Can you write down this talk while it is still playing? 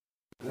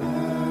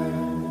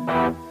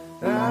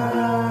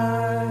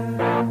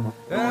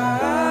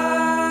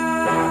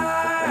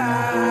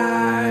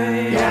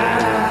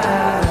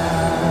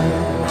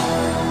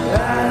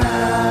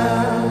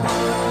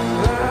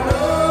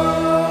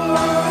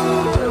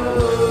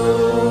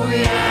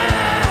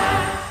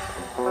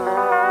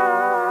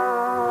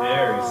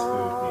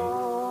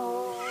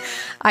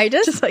I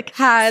just like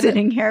had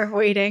sitting here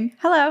waiting.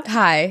 Hello.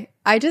 Hi.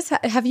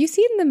 Have you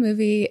seen the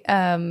movie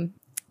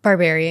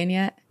Barbarian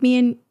yet?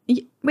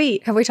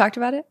 Wait. Have we talked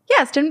about it?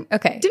 Yes. Didn't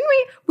Okay.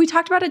 we? We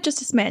talked about it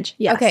just a smidge.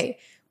 Yes. Okay.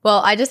 Well,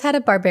 I just had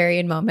a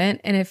Barbarian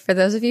moment. And if for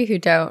those of you who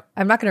don't,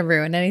 I'm not going to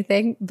ruin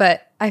anything,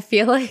 but I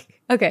feel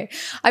like, okay,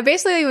 I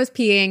basically was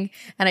peeing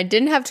and I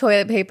didn't have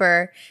toilet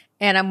paper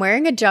and I'm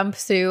wearing a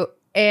jumpsuit.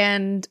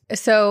 And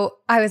so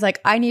I was like,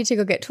 I need to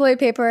go get toilet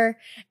paper.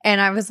 And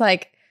I was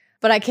like,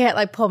 but I can't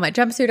like pull my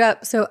jumpsuit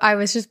up. So I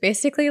was just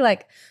basically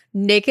like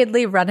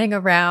nakedly running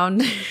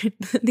around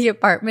the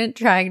apartment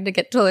trying to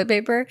get toilet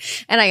paper.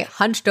 And I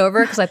hunched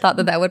over because I thought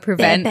that would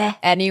prevent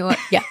anyone.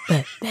 Yeah.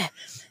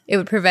 It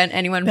would prevent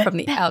anyone from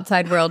the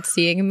outside world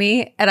seeing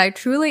me. And I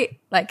truly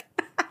like,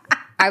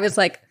 I was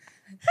like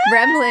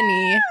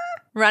gremlin-y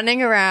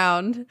running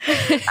around.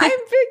 I'm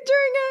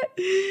picturing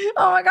it.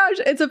 Oh my gosh.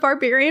 It's a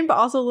Barbarian, but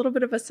also a little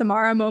bit of a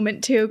Samara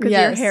moment too, because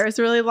your hair is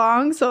really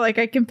long. So like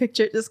I can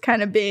picture it just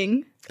kind of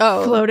being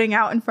floating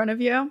out in front of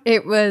you.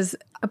 It was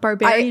a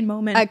Barbarian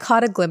moment. I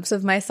caught a glimpse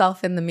of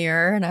myself in the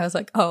mirror and I was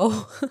like,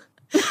 oh,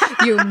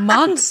 you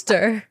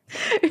monster.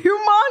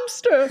 You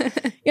monster.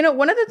 You know,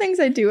 one of the things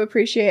I do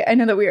appreciate, I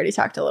know that we already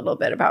talked a little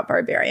bit about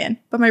Barbarian,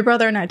 but my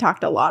brother and I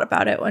talked a lot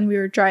about it when we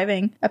were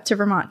driving up to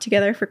Vermont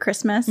together for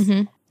Christmas.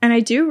 Mm-hmm. And I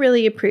do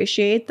really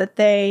appreciate that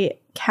they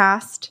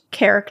cast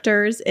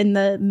characters in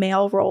the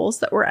male roles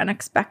that were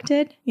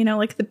unexpected. You know,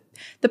 like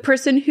the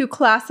person who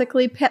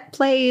classically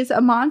plays a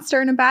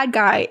monster and a bad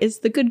guy is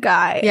the good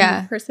guy. Yeah.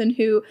 And the person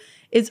who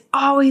is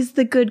always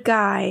the good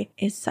guy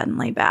is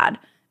suddenly bad.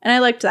 And I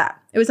liked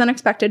that. It was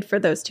unexpected for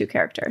those two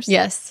characters.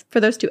 Yes. For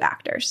those two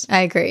actors.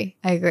 I agree.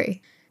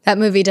 That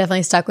movie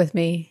definitely stuck with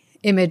me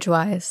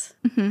image-wise.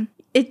 Mm-hmm.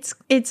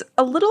 It's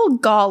a little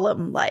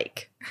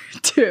Gollum-like,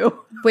 too.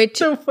 Which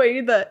the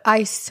way that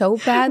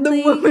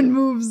the woman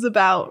moves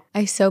about.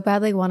 I so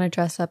badly want to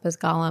dress up as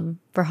Gollum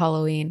for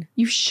Halloween.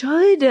 You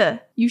should.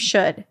 You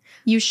should.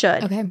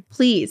 Okay.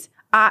 Please.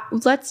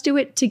 Let's do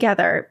it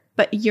together.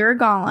 But you're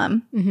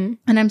Gollum,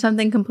 and I'm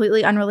something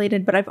completely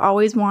unrelated, but I've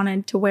always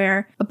wanted to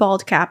wear a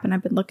bald cap, and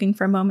I've been looking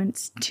for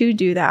moments to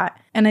do that.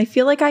 And I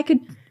feel like I could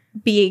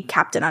be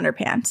Captain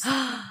Underpants.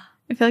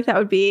 I feel like that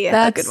would be a good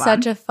one. That's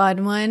such a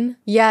fun one.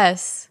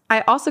 Yes.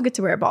 I also get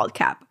to wear a bald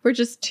cap. We're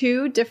just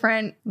two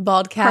different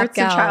bald cap parts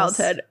gals. of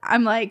childhood.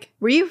 I'm like,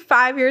 were you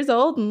 5 years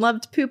old and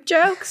loved poop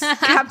jokes?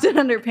 Captain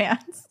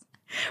Underpants.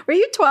 Were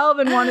you 12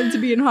 and wanted to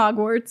be in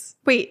Hogwarts?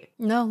 Wait.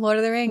 No, Lord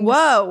of the Rings.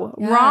 Whoa.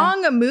 Yeah.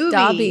 Wrong movie.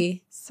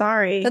 Dobby.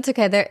 Sorry. That's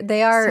okay.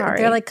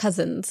 They're like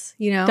cousins,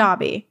 you know?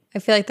 Dobby. I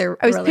feel like they're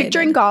I was related.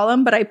 picturing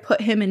Gollum, but I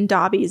put him in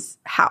Dobby's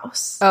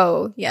house.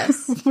 Oh,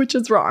 yes. Which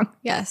is wrong.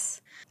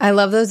 Yes. I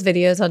love those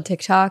videos on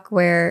TikTok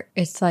where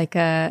it's like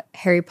a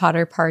Harry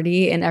Potter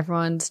party and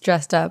everyone's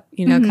dressed up,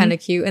 you know, kind of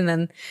cute. And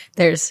then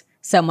there's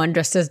someone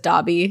dressed as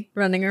Dobby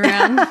running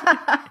around.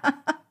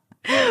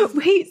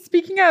 Wait,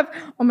 speaking of,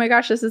 oh my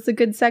gosh, this is a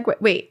good segue.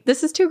 Wait,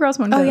 this is Two Girls,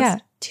 One Ghost. Oh, yeah.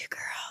 Two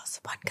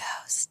Girls, One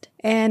Ghost.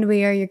 And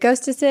we are your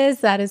ghostesses.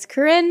 That is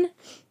Corinne.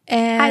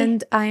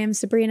 And hi. I am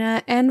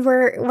Sabrina. And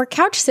we're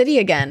Couch City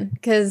again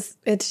because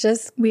it's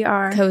just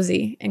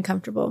cozy and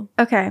comfortable.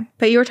 Okay.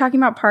 But you were talking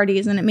about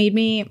parties and it made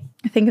me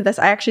think of this.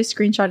 I actually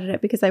screenshotted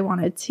it because I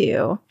wanted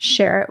to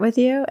share it with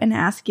you and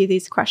ask you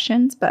these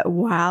questions. But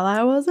while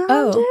I was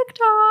on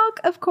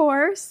TikTok, of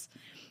course,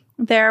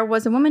 there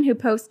was a woman who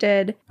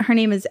posted, her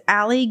name is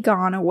Allie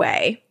Gone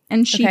Away.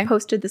 And she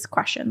posted this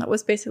question that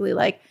was basically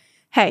like,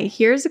 hey,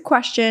 here's a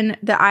question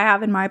that I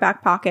have in my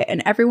back pocket,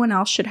 and everyone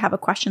else should have a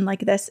question like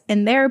this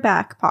in their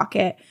back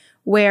pocket,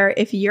 where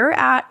if you're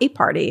at a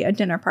party, a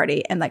dinner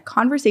party, and like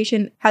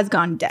conversation has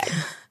gone dead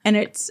and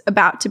it's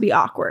about to be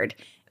awkward,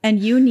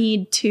 and you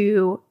need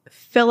to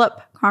fill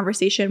up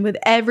conversation with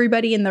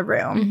everybody in the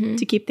room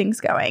to keep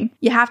things going,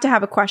 you have to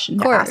have a question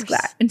to ask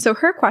that. And so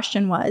her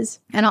question was,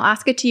 and I'll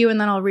ask it to you and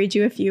then I'll read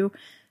you a few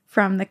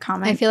from the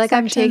comments. I feel like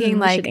I'm taking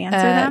like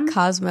a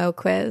Cosmo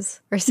quiz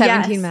or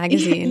 17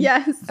 magazine.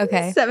 Yes.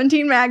 Okay.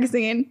 17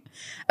 magazine.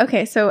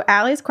 Okay. So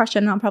Allie's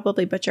question, and I'll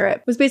probably butcher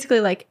it, was basically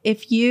like,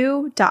 if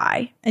you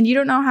die and you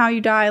don't know how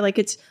you die, like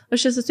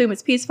let's just assume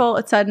it's peaceful,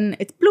 it's sudden,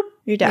 it's bloop,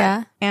 you're dead.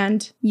 Yeah.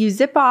 And you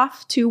zip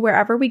off to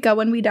wherever we go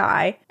when we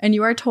die. And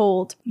you are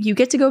told you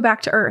get to go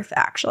back to Earth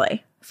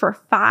actually for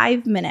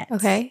 5 minutes.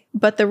 Okay.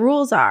 But the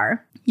rules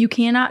are you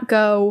cannot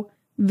go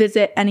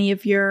visit any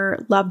of your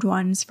loved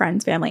ones,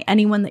 friends, family,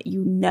 anyone that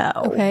you know.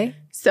 Okay.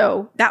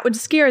 So that would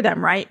scare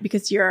them, right?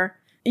 Because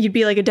you'd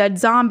be like a dead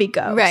zombie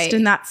ghost. Right.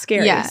 And that's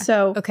scary. Yeah.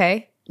 So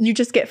you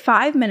just get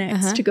 5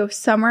 minutes to go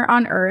somewhere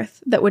on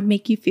Earth that would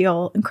make you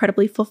feel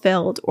incredibly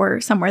fulfilled or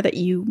somewhere that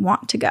you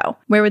want to go.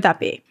 Where would that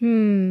be?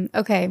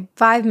 Okay.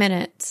 5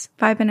 minutes.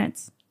 5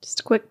 minutes.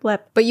 Just a quick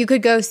blip. But you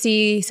could go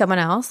see someone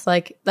else.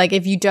 Like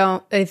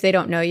if they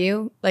don't know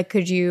you, like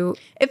could you?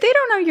 If they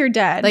don't know you're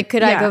dead. Like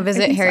could I go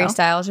visit Harry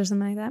Styles or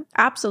something like that?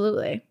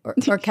 Absolutely. Or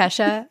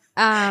Kesha?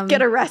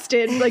 Get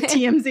arrested. Like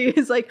TMZ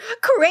is like,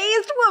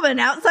 crazed woman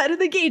outside of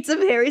the gates of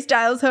Harry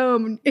Styles'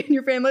 home. And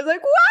your family's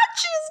like, what?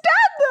 She's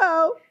dead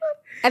though.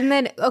 And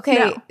then,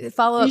 okay,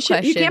 follow-up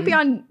question.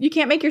 You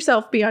can't make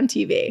yourself be on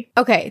TV.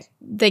 Okay,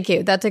 thank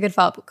you. That's a good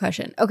follow-up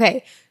question.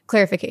 Okay,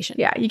 clarification.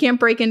 Yeah, you can't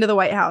break into the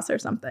White House or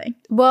something.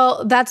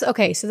 Well, that's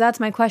okay. So that's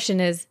my question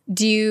is,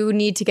 do you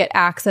need to get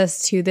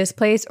access to this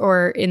place,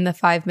 or in the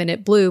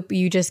 5-minute bloop,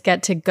 you just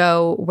get to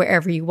go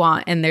wherever you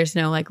want and there's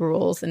no like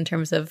rules in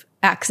terms of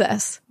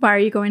access? Why are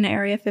you going to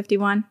Area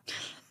 51?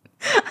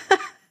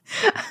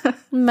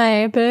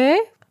 Maybe.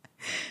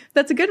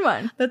 That's a good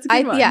one. That's a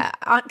good one. Yeah,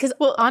 because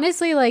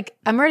honestly, like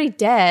I'm already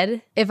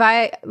dead. If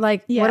I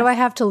what do I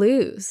have to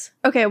lose?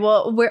 Okay,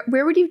 well,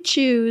 where would you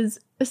choose,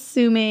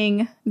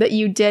 assuming that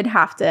you did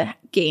have to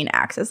gain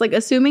access? Like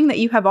assuming that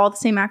you have all the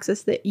same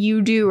access that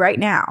you do right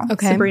now,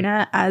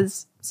 Sabrina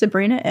is.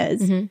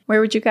 Mm-hmm.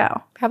 Where would you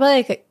go? Probably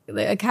like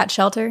a cat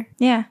shelter.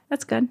 Yeah,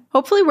 that's good.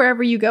 Hopefully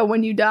wherever you go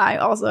when you die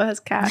also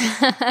has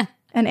cats.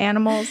 And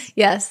animals.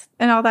 Yes.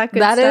 And all that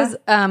good stuff. That is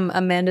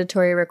a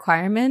mandatory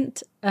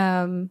requirement.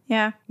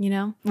 Yeah. You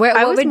know?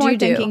 What would you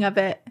do? Thinking of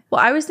it.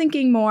 Well, I was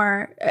thinking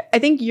more, I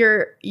think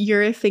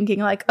you're thinking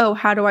like, oh,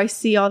 how do I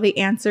see all the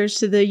answers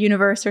to the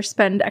universe or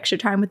spend extra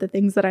time with the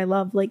things that I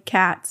love, like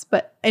cats?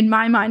 But in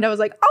my mind, I was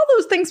like, all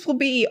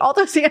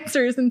those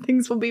answers and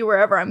things will be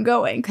wherever I'm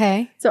going.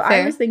 Okay. So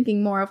fair. I was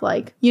thinking more of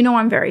like,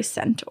 I'm very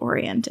scent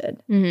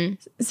oriented.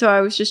 Mm-hmm. So I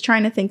was just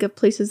trying to think of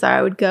places that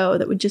I would go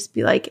that would just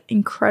be like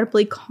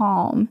incredibly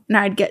calm. And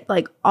I'd get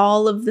like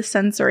all of the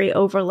sensory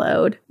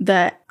overload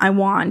that I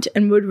want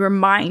and would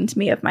remind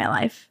me of my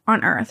life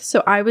on Earth.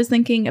 So I was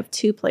thinking of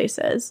 2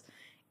 places.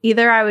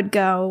 Either I would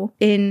go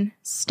in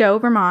Stowe,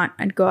 Vermont.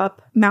 I'd go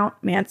up Mount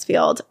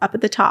Mansfield, up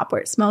at the top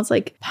where it smells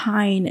like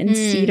pine and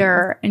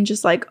cedar and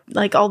just like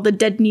all the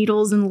dead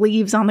needles and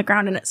leaves on the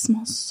ground, and it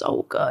smells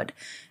so good.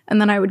 And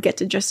then I would get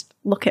to just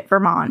look at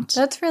Vermont.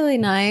 That's really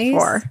nice.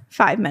 For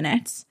 5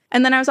 minutes.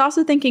 And then I was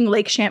also thinking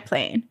Lake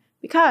Champlain,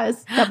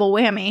 because double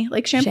whammy.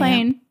 Lake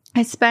Champlain,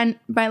 I spent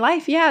my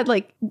life,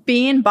 like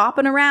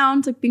bopping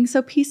around, like being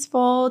so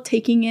peaceful,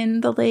 taking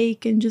in the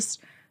lake and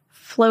just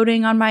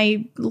floating on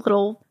my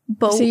little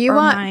boat. So you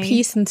want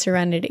peace and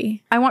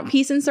serenity. I want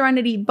peace and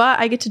serenity, but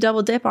I get to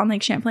double dip on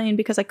Lake Champlain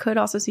because I could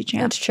also see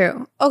Champ. That's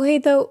true. Okay,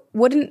 though,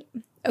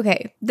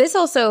 okay, this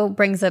also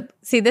brings up,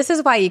 this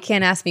is why you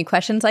can't ask me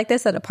questions like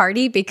this at a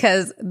party,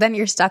 because then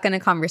you're stuck in a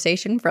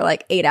conversation for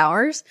like 8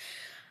 hours.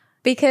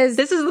 Because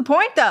this is the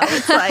point, though.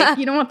 It's like,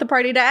 you don't want the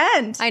party to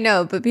end. I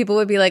know, but people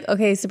would be like,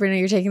 okay, Sabrina,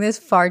 you're taking this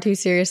far too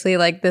seriously.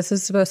 Like, this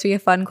was supposed to be a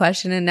fun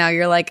question, and now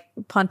you're like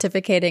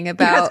pontificating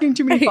about— You're asking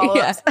too many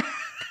follow-ups.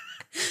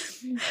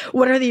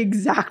 What are the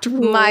exact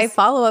rules? My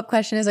follow-up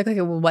question is like,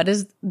 okay, well, what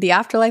does the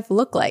afterlife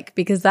look like?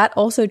 Because that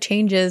also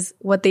changes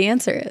what the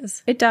answer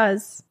is. It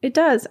does. It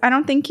does. I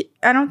don't think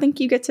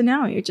you get to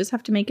know. You just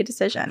have to make a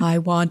decision. I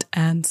want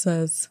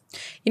answers.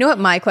 You know what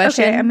my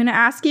question— Okay, I'm going to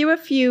ask you a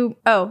few—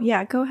 Oh,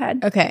 yeah, go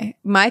ahead. Okay,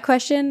 my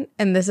question,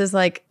 and this is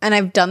like— and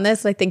I've done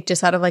this, I think,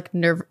 just out of like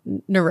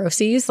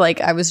neuroses. Like,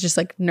 I was just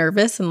like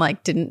nervous and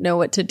like didn't know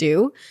what to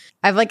do.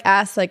 I've like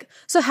asked like,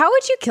 so how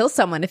would you kill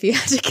someone if you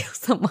had to kill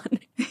someone?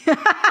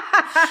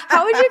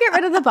 How would you get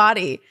rid of the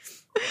body?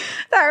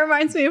 That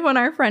reminds me of when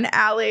our friend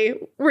Allie—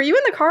 were you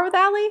in the car with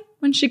Allie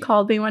when she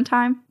called me one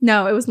time?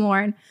 No, it was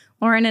Lauren.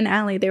 Lauren and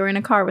Allie, they were in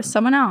a car with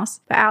someone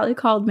else. But Allie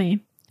called me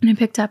and I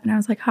picked up and I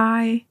was like,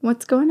 hi,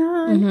 what's going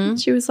on? Mm-hmm.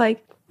 She was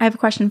like, I have a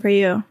question for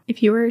you.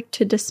 If you were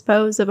to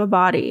dispose of a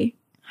body,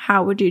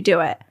 how would you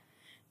do it?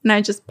 And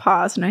I just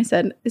paused and I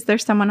said, is there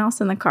someone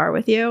else in the car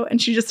with you?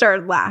 And she just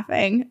started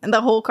laughing. And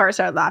the whole car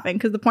started laughing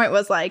because the point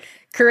was like,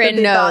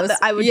 Corinne knows that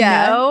I would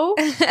know.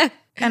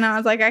 And I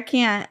was like, I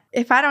can't.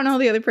 If I don't know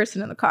the other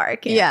person in the car, I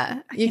can't.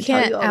 Yeah, you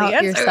can't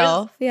out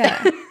yourself.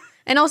 Yeah.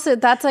 And also,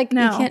 that's like, you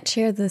can't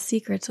share the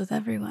secrets with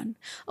everyone.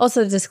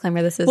 Also,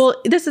 disclaimer, this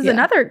is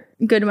another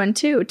good one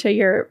too, to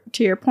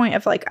your point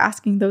of like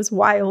asking those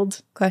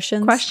wild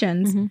questions.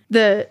 Mm-hmm.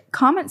 The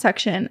comment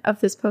section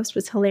of this post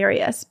was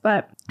hilarious,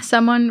 but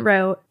someone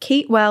wrote,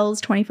 Kate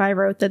Wells, 25,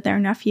 wrote that their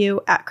nephew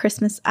at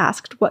Christmas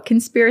asked, what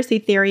conspiracy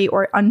theory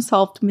or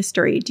unsolved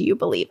mystery do you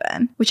believe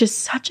in? Which is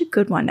such a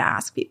good one to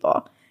ask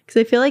people.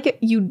 Because I feel like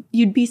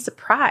you'd be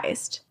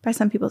surprised by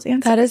some people's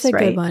answers. That is a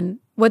good one.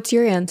 What's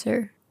your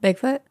answer?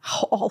 Bigfoot?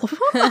 All of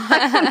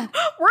them.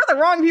 We're the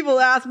wrong people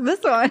to ask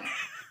this one.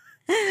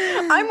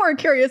 I'm more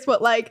curious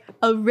what like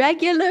a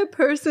regular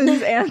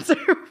person's answer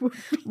would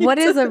be. What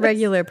is a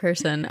regular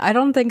person? I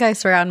don't think I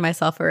surround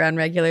myself around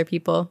regular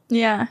people.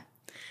 Yeah.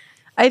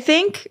 I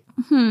think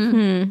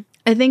I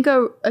think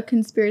a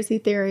conspiracy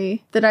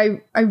theory that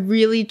I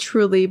really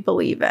truly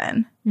believe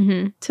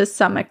in to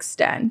some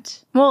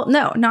extent. Well,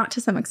 no, not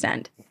to some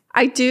extent.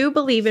 I do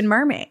believe in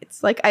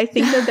mermaids. Like, I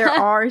think that there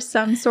are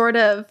some sort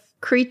of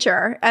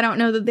creature. I don't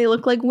know that they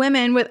look like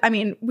women with— I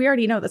mean, we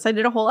already know this. I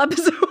did a whole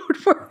episode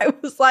where I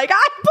was like,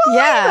 I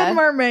believe in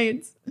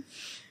mermaids.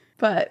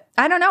 But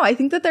I don't know. I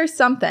think that there's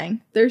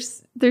something.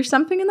 There's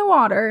something in the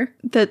water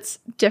that's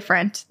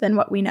different than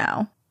what we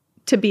know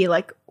to be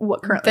like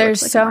what currently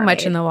there's looks like so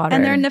much in the water.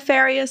 And they're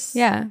nefarious,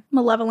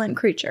 malevolent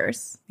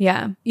creatures.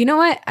 Yeah. You know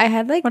what? I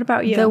had like— what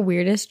about you? The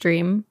weirdest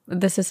dream.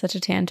 This is such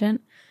a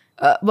tangent.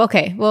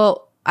 Okay.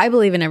 Well, I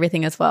believe in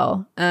everything as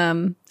well.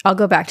 I'll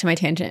go back to my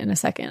tangent in a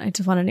second. I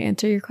just wanted to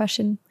answer your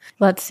question.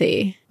 Let's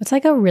see. What's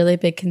like a really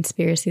big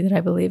conspiracy that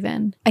I believe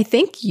in? I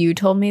think you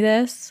told me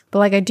this, but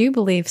like I do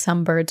believe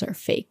some birds are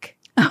fake.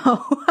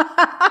 Oh.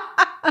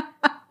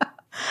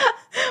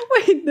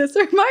 Wait, this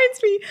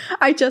reminds me.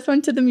 I just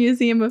went to the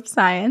Museum of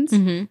Science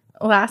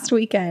last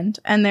weekend,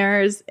 and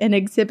there's an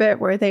exhibit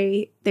where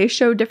they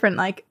show different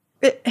like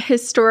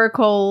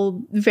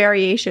historical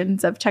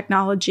variations of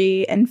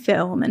technology and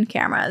film and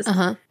cameras.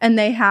 And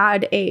they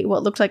had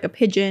what looked like a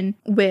pigeon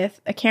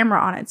with a camera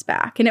on its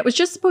back. And it was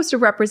just supposed to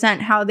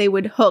represent how they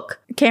would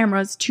hook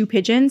cameras to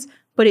pigeons.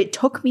 But it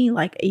took me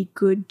like a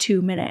good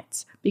 2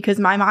 minutes because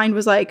my mind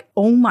was like,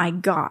 oh my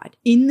God,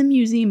 in the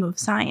Museum of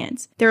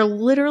Science, they're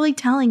literally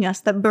telling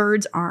us that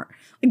birds aren't,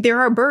 like there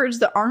are birds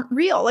that aren't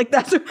real. Like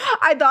that's,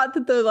 I thought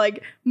that the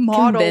like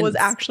model was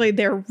actually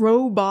their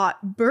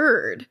robot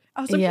bird.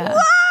 I was like,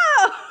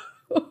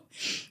 wow.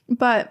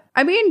 But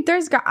I mean,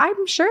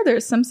 I'm sure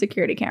there's some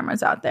security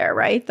cameras out there,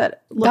 right?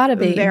 That look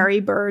very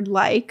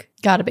bird-like.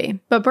 Gotta be.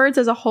 But birds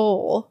as a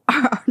whole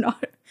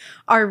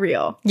are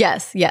real.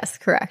 Yes,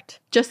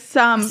 correct. Just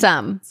some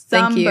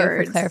Thank you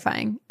birds. for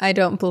clarifying. I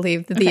don't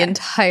believe that the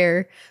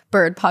entire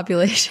bird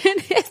population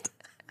is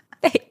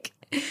fake.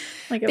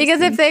 Like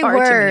because if they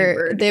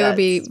were, they would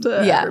be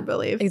ever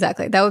believe.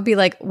 Exactly. That would be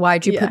like,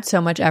 why'd you put so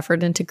much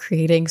effort into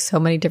creating so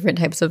many different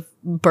types of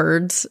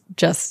birds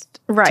just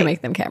to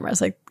make them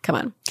cameras? Like, come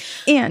on.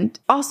 And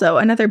also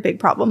another big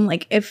problem,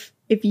 like if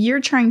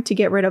you're trying to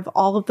get rid of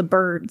all of the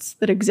birds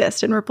that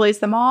exist and replace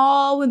them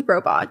all with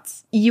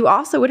robots, you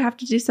also would have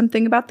to do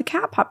something about the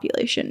cat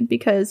population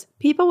because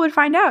people would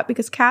find out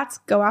because cats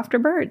go after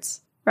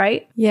birds,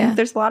 right? Yeah. And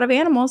there's a lot of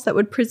animals that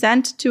would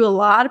present to a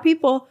lot of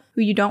people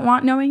who you don't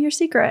want knowing your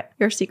secret.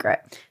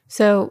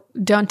 So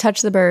don't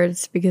touch the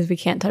birds because we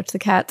can't touch the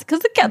cats because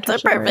the cats are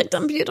perfect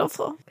and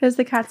beautiful. Because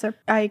the cats are,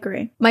 I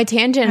agree. My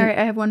tangent. All right,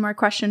 I have one more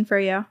question for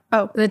you.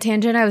 Oh. The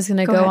tangent I was going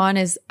to go on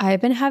is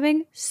I've been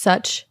having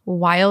such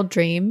wild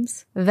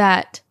dreams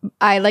that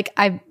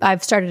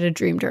I've started a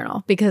dream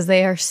journal because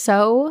they are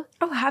so.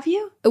 Oh, have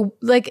you?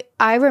 Like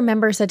I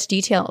remember such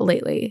detail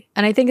lately.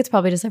 And I think it's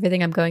probably just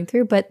everything I'm going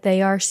through, but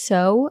they are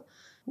so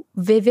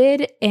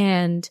vivid.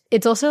 And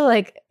it's also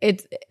like,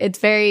 it's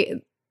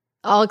very.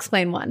 I'll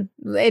explain one.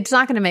 It's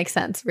not going to make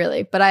sense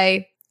really, but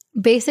I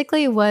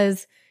basically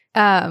was,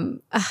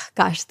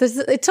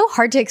 it's so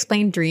hard to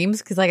explain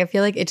dreams because like I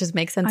feel like it just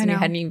makes sense in your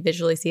head and you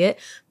visually see it.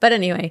 But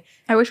anyway,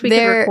 I wish we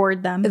could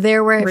record them.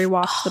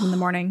 Rewatch them in the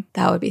morning.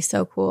 That would be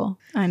so cool.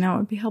 I know, it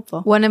would be helpful.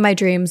 One of my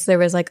dreams, there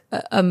was like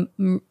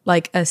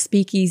a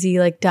speakeasy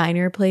like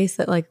diner place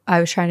that like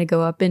I was trying to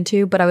go up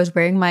into, but I was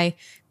wearing my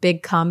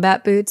big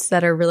combat boots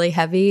that are really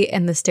heavy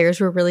and the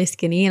stairs were really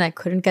skinny and I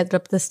couldn't get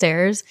up the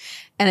stairs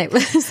and it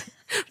was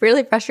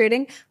really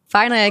frustrating.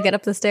 Finally, I get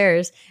up the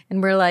stairs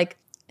and we're like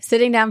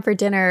sitting down for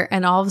dinner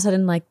and all of a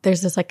sudden like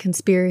there's this like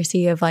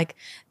conspiracy of like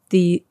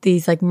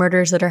these like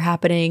murders that are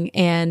happening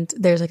and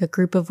there's like a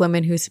group of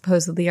women who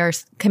supposedly are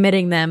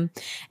committing them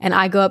and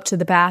I go up to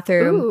the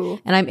bathroom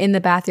and I'm in the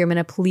bathroom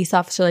and a police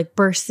officer like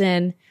bursts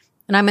in.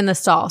 And I'm in the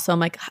stall, so I'm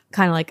like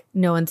kind of like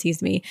no one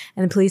sees me.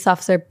 And the police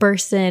officer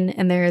bursts in,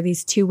 and there are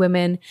these two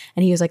women,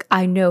 and he was like,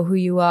 "I know who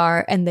you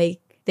are," and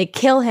they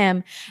kill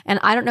him. And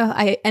I don't know.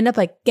 I end up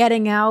like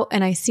getting out,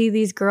 and I see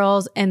these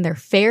girls, and they're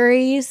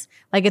fairies.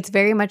 Like it's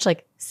very much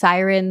like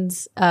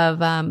sirens of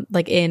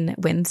like in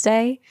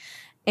Wednesday.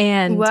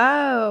 And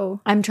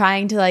whoa, I'm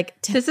trying to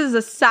like this is a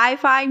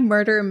sci-fi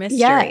murder mystery.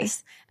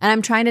 Yes. And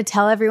I'm trying to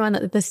tell everyone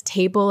that this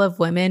table of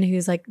women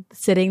who's like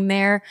sitting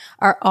there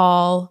are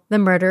all the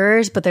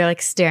murderers, but they're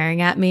like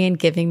staring at me and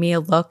giving me a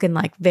look and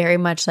like very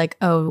much like,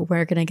 oh,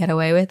 we're going to get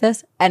away with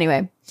this.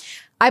 Anyway,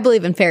 I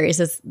believe in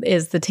fairies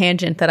is the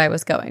tangent that I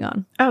was going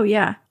on. Oh,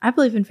 yeah. I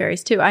believe in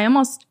fairies too.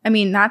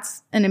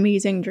 That's an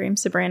amazing dream,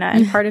 Sabrina.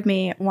 And part of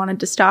me wanted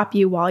to stop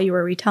you while you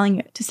were retelling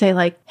it to say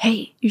like,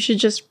 hey, you should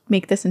just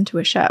make this into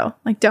a show.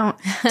 Like, don't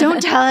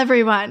tell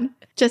everyone.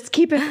 Just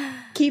keep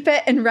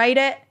it and write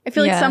it. I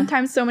feel like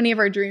sometimes so many of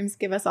our dreams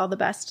give us all the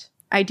best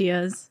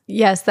ideas.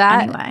 Yes,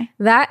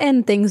 that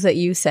and things that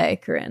you say,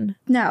 Corinne.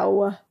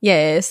 No.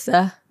 Yes.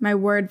 My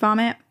word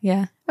vomit.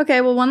 Yeah.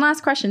 Okay, well, one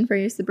last question for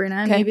you, Sabrina.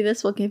 And maybe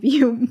this will give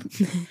you...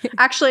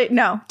 Actually,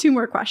 no, 2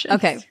 more questions.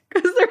 Okay.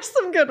 Because there's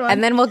some good ones.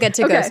 And then we'll get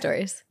to ghost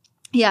stories.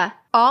 Yeah.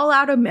 All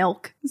Out of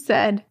Milk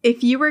said,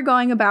 if you were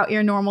going about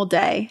your normal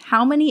day,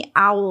 how many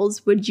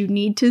owls would you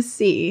need to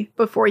see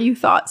before you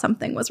thought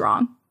something was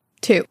wrong?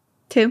 2.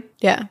 2?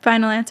 Yeah.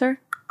 Final answer?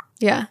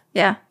 Yeah.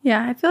 Yeah.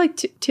 Yeah. I feel like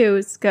 2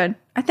 is good.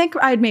 I think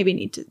I'd maybe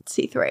need to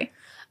see 3.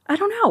 I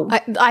don't know.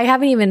 I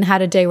haven't even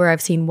had a day where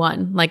I've seen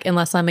 1, like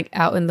unless I'm like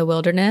out in the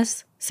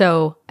wilderness.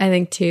 So I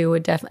think 2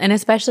 would definitely, and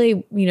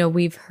especially,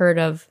 we've heard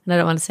of, and I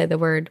don't want to say the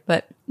word,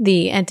 but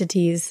the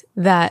entities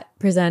that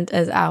present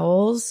as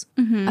owls.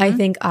 Mm-hmm. I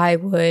think I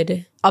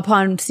would,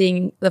 upon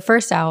seeing the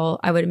first owl,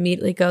 I would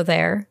immediately go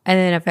there. And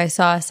then if I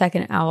saw a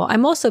second owl,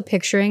 I'm also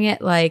picturing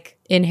it like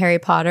in Harry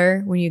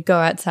Potter when you go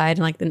outside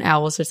and like an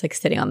owl's just like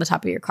sitting on the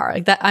top of your car.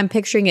 Like that, I'm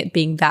picturing it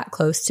being that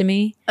close to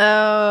me.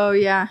 Oh,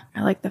 yeah.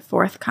 I like the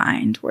fourth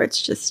kind where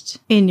it's just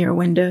in your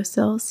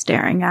windowsill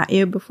staring at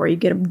you before you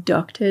get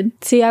abducted.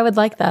 See, I would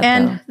like that.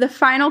 And the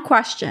final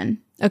question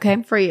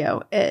for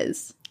you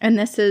is, and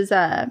this is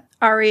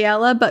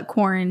Ariella but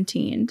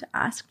quarantined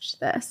asked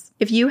this.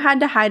 If you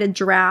had to hide a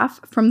giraffe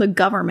from the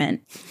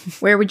government,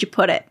 where would you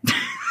put it?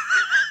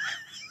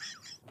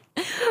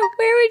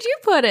 Where would you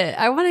put it?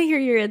 I want to hear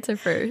your answer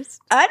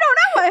first. I don't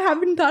know. I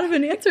haven't thought of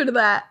an answer to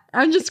that.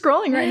 I'm just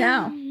scrolling right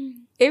now.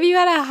 If you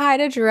had to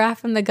hide a giraffe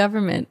from the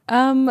government,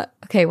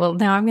 okay, well,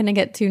 now I'm going to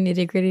get too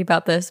nitty gritty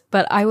about this,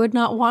 but I would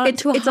not want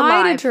to hide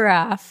alive. A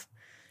giraffe.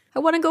 I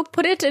want to go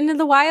put it into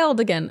the wild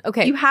again.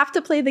 Okay. You have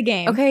to play the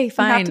game. Okay,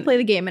 fine. You have to play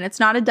the game, and it's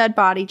not a dead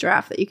body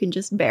giraffe that you can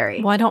just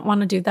bury. Well, I don't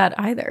want to do that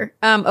either.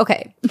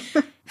 Okay.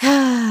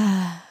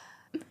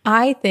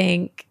 I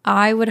think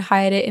I would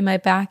hide it in my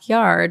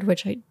backyard,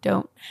 which I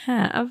don't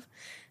have.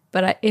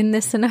 But in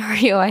this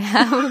scenario, I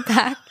have a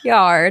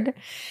backyard,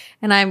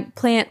 and I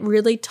plant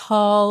really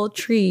tall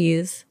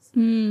trees.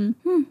 Where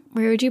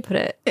would you put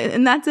it?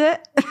 And that's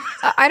it?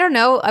 I don't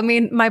know. I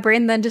mean, my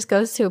brain then just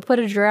goes to put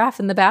a giraffe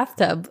in the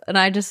bathtub, and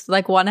I just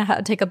like want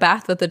to take a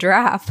bath with a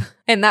giraffe.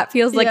 And that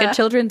feels like a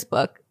children's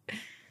book.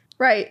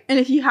 Right. And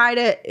if you hide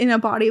it in a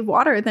body of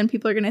water, then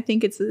people are going to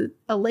think it's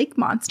a lake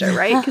monster,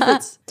 right? Because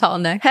its tall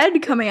neck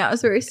head coming out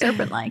is very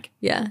serpent-like.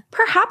 Yeah.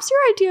 Perhaps your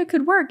idea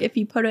could work if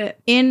you put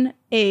it in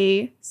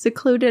a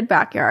secluded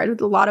backyard with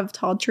a lot of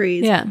tall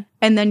trees. Yeah.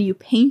 And then you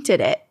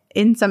painted it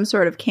in some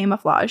sort of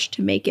camouflage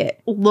to make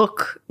it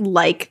look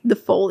like the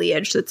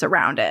foliage that's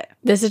around it.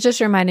 This is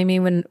just reminding me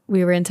when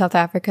we were in South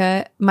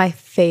Africa, my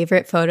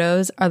favorite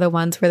photos are the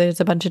ones where there's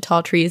a bunch of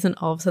tall trees and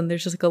all of a sudden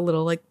there's just like a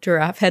little like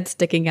giraffe head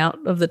sticking out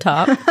of the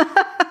top.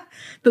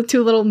 The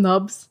two little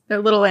nubs, their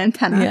little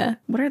antenna. Yeah.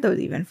 What are those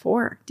even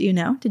for? Do you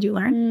know? Did you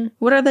learn?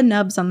 What are the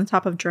nubs on the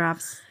top of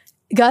giraffes?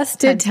 Gus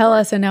did tell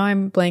us, and now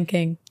I'm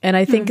blanking. And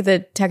I think the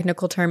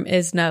technical term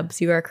is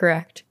nubs. You are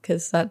correct,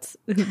 because that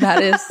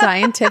is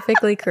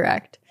scientifically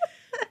correct.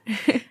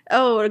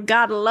 Oh,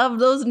 God, love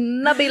those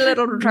nubby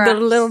little giraffes. The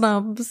little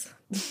nubs.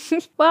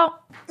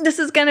 Well, this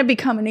is going to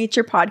become a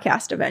nature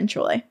podcast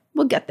eventually.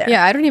 We'll get there.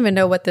 Yeah, I don't even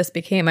know what this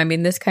became. I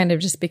mean, this kind of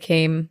just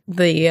became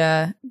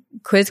the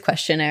quiz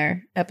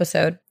questionnaire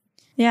episode.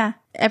 Yeah.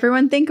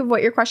 Everyone think of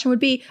what your question would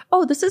be.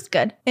 Oh, this is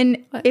good.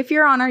 And if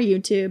you're on our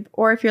YouTube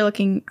or if you're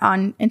looking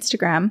on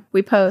Instagram,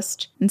 we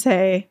post and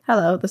say,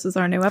 hello, this is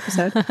our new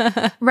episode.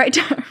 write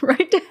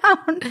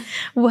down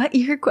what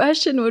your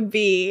question would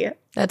be.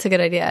 That's a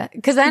good idea.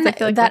 Because then I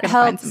feel like that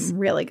helps. Find some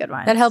really good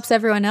ones. That helps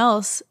everyone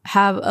else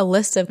have a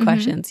list of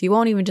questions. You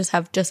won't even just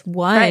have just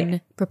one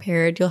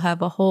prepared. You'll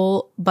have a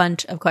whole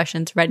bunch of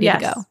questions ready to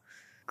go.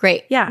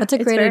 Great. Yeah. That's a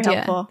great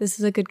idea. Helpful. This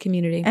is a good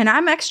community. And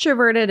I'm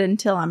extroverted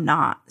until I'm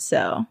not.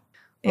 So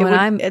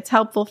it's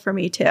helpful for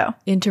me too.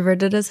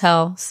 Introverted as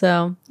hell.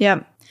 So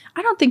yeah.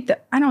 I don't think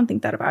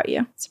that about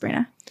you,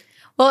 Sabrina.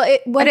 Well, I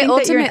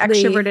think you're an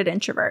extroverted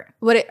introvert.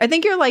 I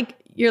think you're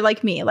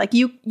like me. Like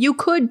you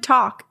could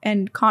talk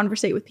and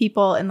conversate with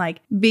people and like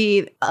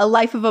be a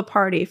life of a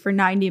party for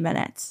 90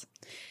 minutes.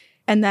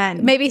 And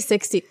then maybe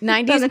 60.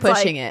 90 is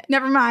pushing it.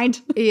 Never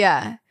mind.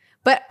 Yeah.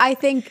 But I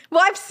think...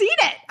 Well, I've seen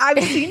it.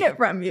 I've seen it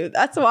from you.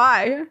 That's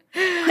why.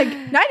 Like,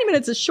 90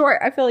 minutes is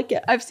short. I feel like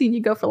I've seen you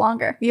go for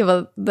longer. Yeah,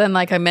 well, then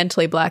like I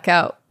mentally black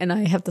out and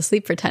I have to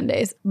sleep for 10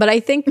 days. But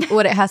I think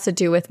what it has to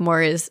do with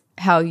more is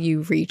how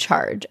you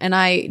recharge. And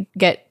I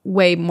get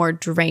way more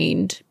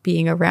drained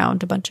being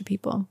around a bunch of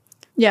people.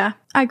 Yeah,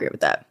 I agree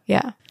with that.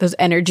 Yeah. Those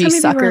energy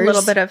suckers. A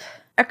little bit of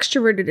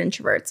extroverted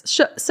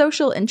introverts,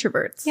 social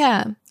introverts.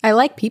 Yeah. I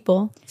like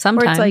people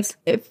sometimes. Or it's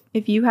like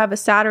if you have a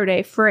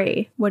Saturday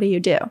free, what do?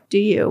 Do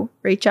you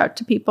reach out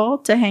to people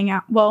to hang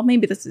out? Well,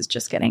 maybe this is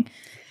just getting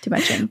too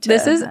much into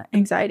this is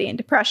anxiety and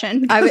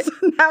depression.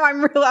 Now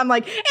I'm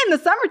like, in the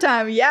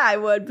summertime, yeah, I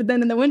would. But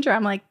then in the winter,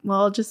 I'm like,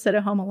 well, I'll just sit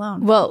at home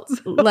alone. Well,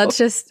 let's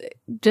just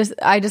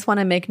I just want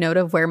to make note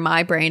of where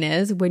my brain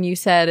is. When you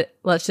said,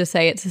 let's just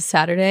say it's a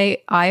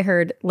Saturday, I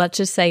heard, let's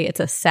just say it's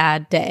a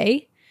sad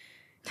day.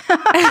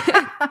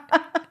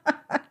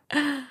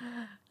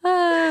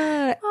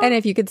 And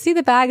if you could see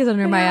the bags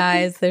under my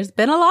eyes, there's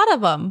been a lot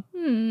of them.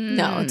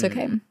 No, it's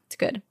okay. It's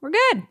good. We're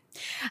good.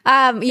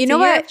 You know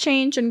what?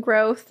 Change and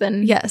growth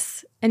and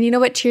yes. And you know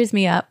what cheers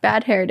me up?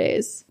 Bad hair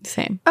days.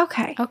 Same.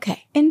 Okay.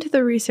 Into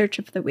the research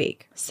of the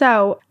week.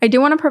 So I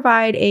do want to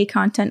provide a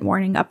content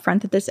warning up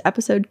front that this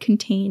episode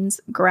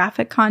contains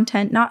graphic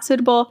content not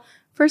suitable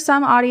for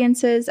some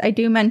audiences. I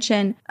do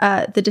mention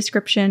the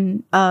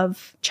description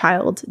of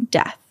child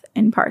death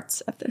in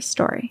parts of this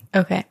story.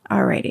 Okay.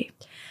 Alrighty.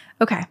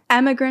 Okay.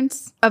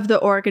 Emigrants of the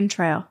Oregon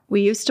Trail.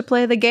 We used to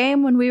play the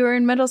game when we were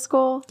in middle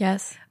school.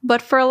 Yes.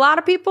 But for a lot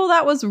of people,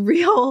 that was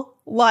real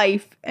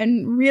life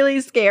and really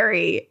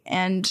scary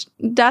and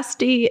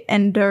dusty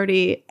and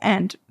dirty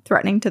and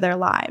threatening to their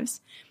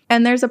lives.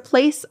 And there's a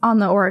place on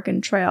the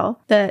Oregon Trail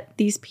that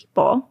these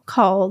people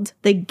called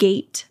the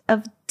Gate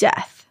of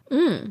Death.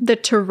 The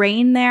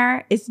terrain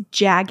there is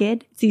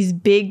jagged. It's these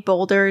big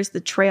boulders. The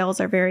trails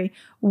are very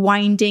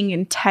winding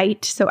and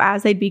tight. So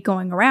as they'd be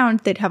going around,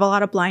 they'd have a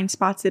lot of blind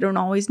spots. They don't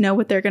always know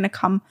what they're going to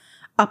come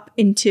up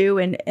into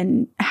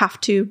and have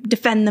to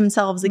defend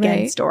themselves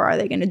against, or are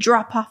they going to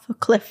drop off a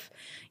cliff?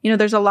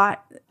 There's a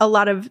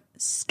lot of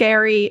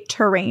scary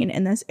terrain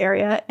in this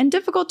area, and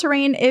difficult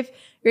terrain if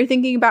you're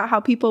thinking about how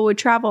people would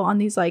travel on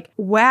these like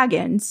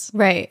wagons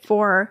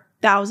for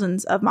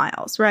thousands of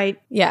miles,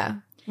 right? Yeah.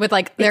 With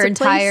like their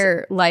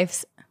entire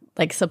life's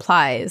like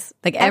supplies,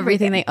 like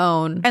everything they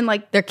own, and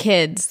like their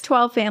kids,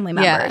 12 family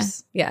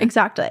members. Yeah.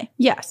 Exactly.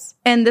 Yes.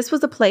 And this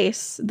was a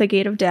place, the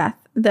Gate of Death,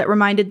 that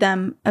reminded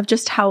them of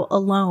just how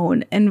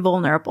alone and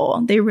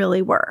vulnerable they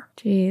really were.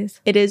 Jeez.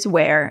 It is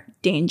where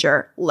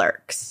danger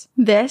lurks.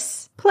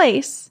 This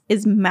place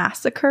is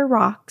Massacre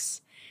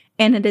Rocks,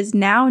 and it is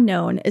now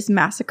known as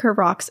Massacre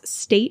Rocks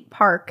State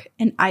Park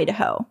in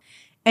Idaho.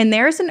 And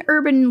there's an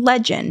urban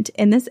legend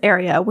in this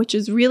area, which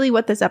is really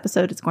what this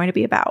episode is going to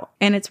be about.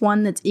 And it's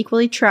one that's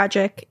equally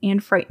tragic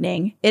and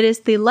frightening. It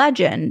is the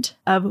legend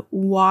of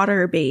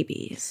water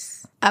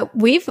babies.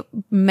 We've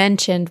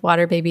mentioned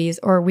water babies,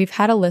 or we've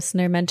had a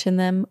listener mention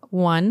them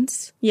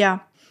once. Yeah.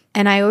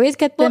 And I always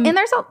get them and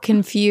there's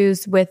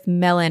confused with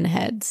melon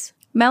heads.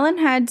 Melon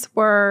heads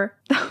were,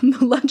 the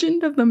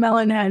legend of the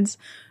melon heads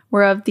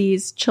were of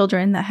these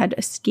children that had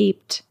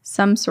escaped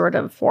some sort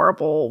of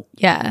horrible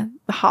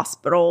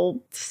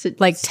hospital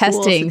like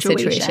testing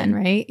situation,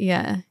 right?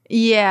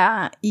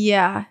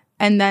 Yeah.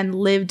 And then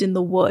lived in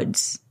the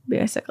woods,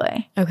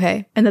 basically.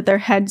 Okay. And that their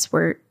heads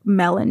were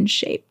melon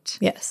shaped.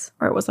 Yes.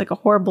 Or it was like a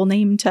horrible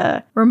name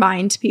to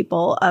remind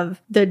people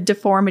of the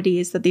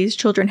deformities that these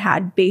children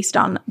had based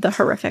on the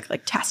horrific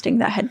like testing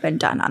that had been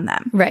done on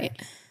them. Right.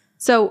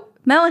 So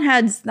melon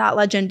heads, that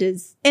legend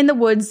is in the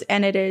woods,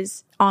 and it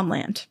is on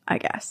land, I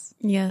guess.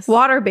 Yes.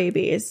 Water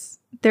babies.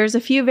 There's a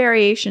few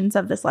variations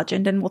of this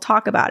legend, and we'll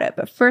talk about it.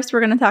 But first,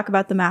 we're going to talk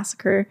about the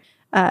Massacre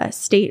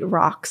State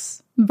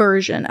Rocks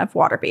version of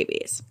water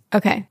babies.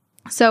 Okay.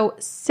 So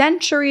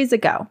centuries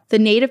ago, the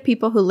native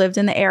people who lived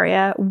in the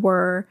area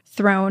were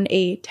thrown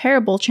a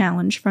terrible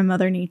challenge from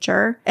Mother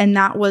Nature, and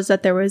that was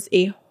that there was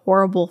a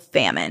horrible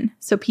famine.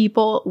 So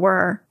people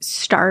were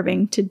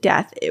starving to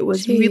death. It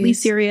was really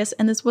serious.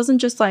 And this wasn't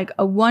just like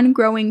a one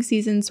growing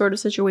season sort of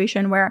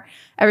situation where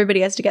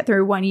everybody has to get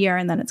through 1 year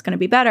and then it's going to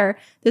be better.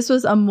 This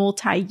was a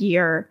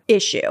multi-year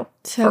issue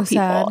for people.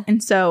 Sad.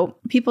 And so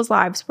people's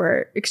lives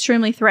were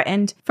extremely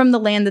threatened from the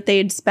land that they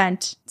had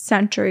spent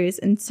centuries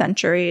and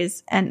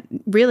centuries.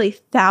 And really,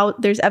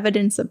 there's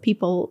evidence of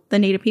people, the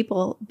native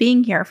people,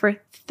 being here for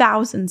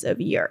thousands of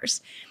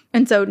years.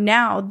 And so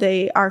now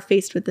they are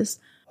faced with this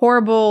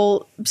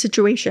horrible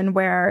situation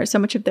where so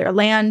much of their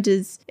land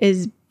is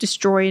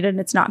destroyed, and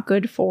it's not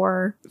good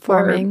for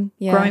farming,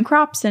 growing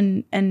crops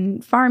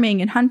and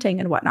farming and hunting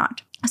and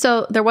whatnot.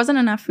 So there wasn't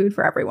enough food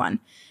for everyone.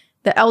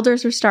 The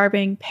elders were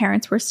starving,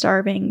 parents were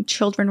starving,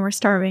 children were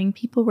starving,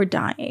 people were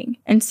dying.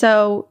 And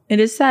so it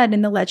is said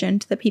in the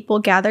legend that people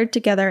gathered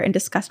together and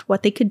discussed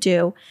what they could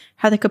do,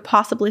 how they could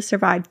possibly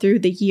survive through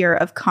the year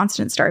of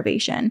constant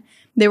starvation.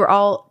 They were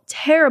all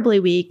terribly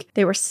weak,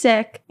 they were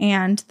sick,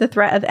 and the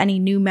threat of any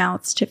new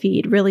mouths to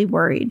feed really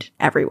worried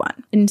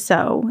everyone. And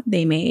so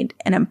they made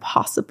an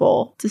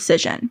impossible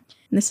decision.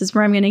 And this is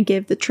where I'm going to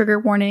give the trigger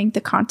warning,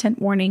 the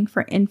content warning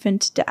for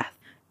infant death.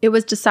 It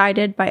was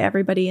decided by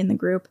everybody in the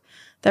group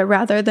that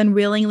rather than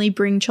willingly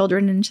bring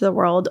children into the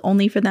world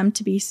only for them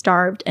to be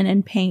starved and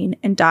in pain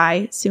and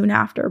die soon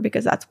after,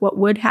 because that's what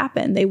would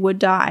happen, they would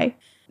die,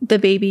 the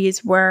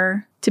babies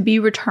were to be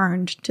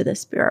returned to the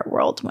spirit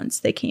world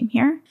once they came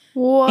here.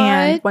 What?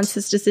 And once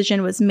this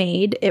decision was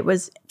made, it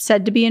was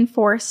said to be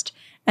enforced,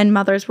 and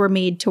mothers were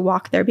made to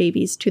walk their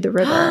babies to the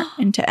river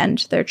and to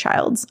end their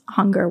child's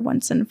hunger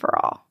once and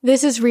for all.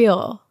 This is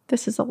real.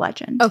 This is a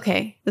legend.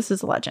 Okay. This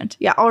is a legend.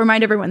 Yeah, I'll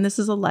remind everyone, this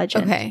is a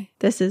legend. Okay.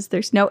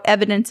 There's no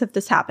evidence of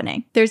this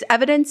happening. There's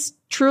evidence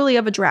truly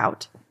of a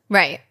drought.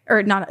 Right.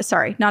 Or not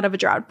of a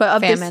drought, but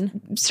of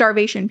famine. This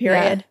starvation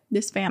period,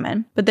 this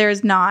famine. But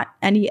there's not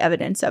any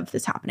evidence of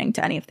this happening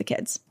to any of the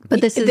kids. But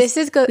this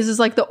is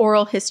like the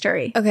oral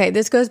history. Okay,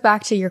 this goes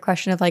back to your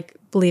question of like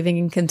believing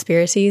in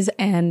conspiracies,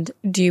 and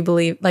do you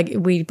believe, like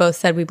we both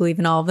said we believe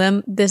in all of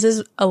them. This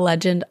is a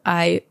legend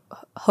I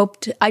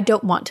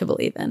don't want to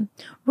believe in.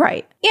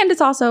 Right. And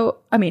it's also,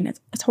 I mean,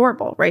 it's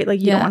horrible, right? Like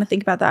you don't want to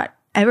think about that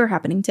ever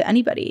happening to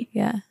anybody.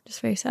 Yeah,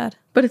 just very sad.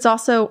 But it's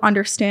also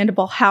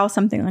understandable how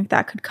something like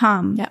that could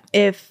come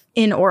if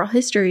in oral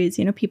histories,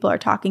 people are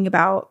talking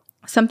about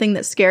something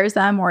that scares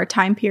them or a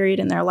time period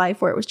in their life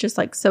where it was just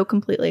like so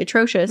completely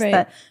atrocious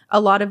that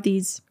a lot of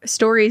these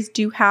stories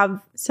do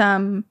have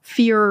some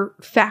fear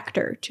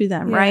factor to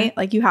them, right?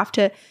 Like you have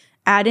to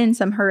add in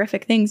some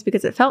horrific things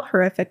because it felt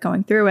horrific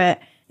going through it.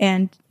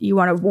 And you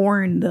want to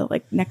warn the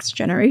like next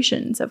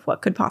generations of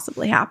what could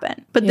possibly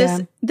happen. But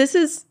this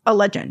is a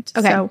legend.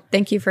 Okay. So,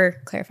 thank you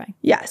for clarifying.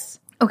 Yes.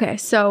 Okay,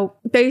 so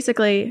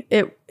basically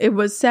it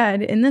was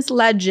said in this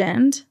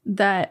legend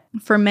that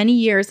for many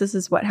years this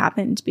is what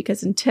happened,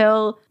 because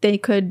until they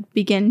could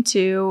begin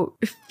to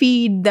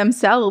feed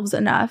themselves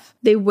enough,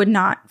 they would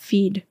not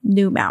feed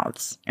new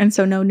mouths. And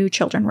so no new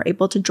children were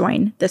able to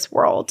join this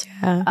world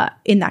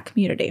in that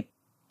community.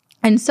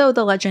 And so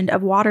the legend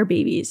of water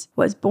babies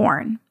was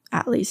born.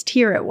 At least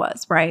here it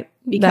was, right?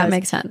 Because that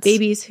makes sense.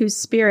 Babies whose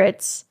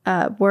spirits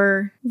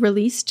were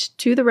released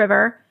to the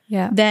river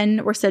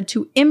then were said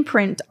to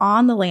imprint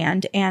on the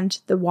land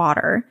and the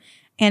water.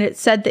 And it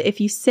said that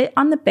if you sit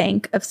on the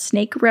bank of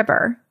Snake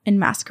River in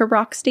Massacre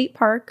Rock State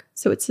Park,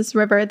 so it's this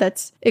river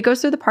it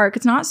goes through the park.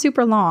 It's not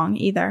super long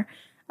either,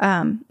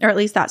 or at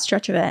least that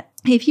stretch of it.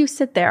 If you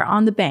sit there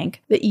on the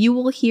bank, that you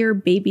will hear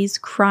babies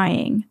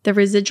crying, the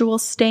residual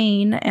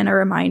stain and a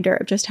reminder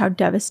of just how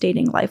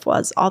devastating life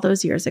was all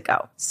those years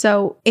ago.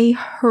 So a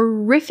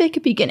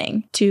horrific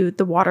beginning to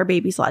the water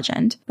babies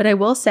legend. But I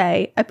will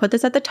say, I put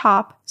this at the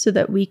top so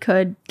that we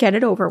could get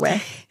it over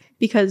with,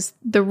 because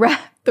the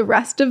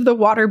rest of the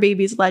water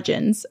babies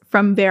legends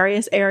from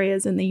various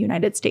areas in the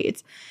United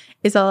States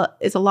is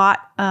a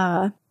lot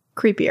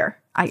creepier,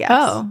 I guess.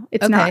 Oh,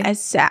 it's not as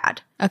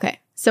sad. Okay.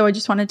 So I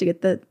just wanted to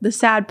get the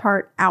sad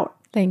part out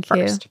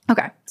first.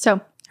 Okay. So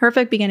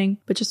horrific beginning,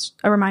 but just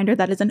a reminder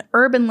that is an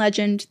urban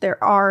legend.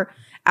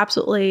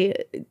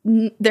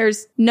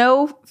 There's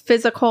no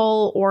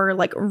physical or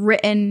like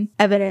written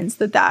evidence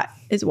that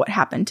is what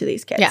happened to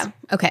these kids. Yeah.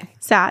 Okay.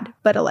 Sad,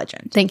 but a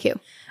legend. Thank you.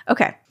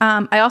 Okay.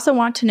 I also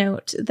want to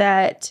note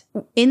that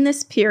in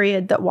this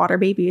period that water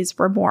babies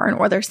were born,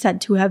 or they're said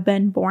to have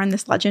been born,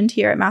 this legend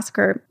here at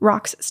Massacre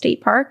Rocks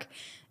State Park,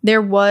 there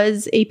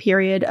was a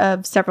period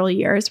of several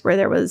years where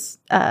there was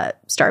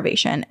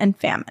starvation and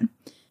famine.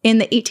 In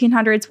the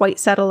 1800s, white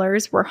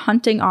settlers were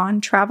hunting on,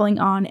 traveling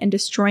on, and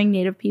destroying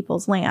Native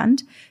people's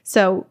land.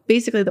 So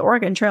basically, the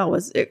Oregon Trail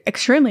was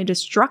extremely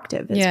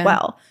destructive as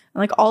well.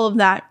 Like all of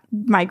that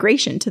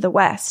migration to the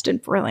West and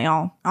really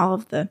all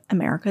of the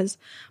Americas.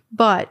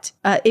 But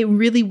it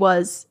really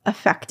was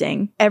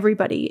affecting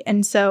everybody.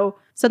 And so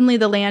suddenly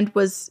the land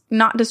was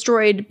not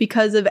destroyed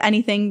because of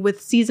anything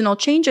with seasonal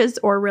changes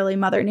or really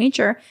Mother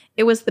Nature.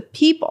 It was the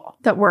people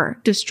that were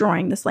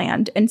destroying this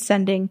land and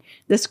sending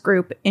this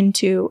group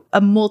into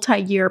a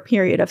multi-year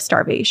period of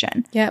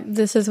starvation. Yeah,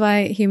 this is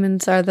why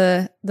humans are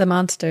the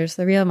monsters,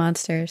 the real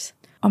monsters.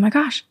 Oh my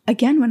gosh.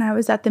 Again, when I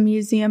was at the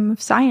Museum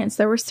of Science,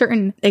 there were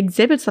certain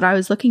exhibits that I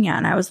was looking at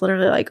and I was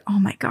literally like, oh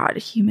my God,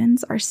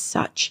 humans are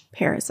such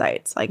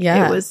parasites. Like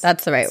it was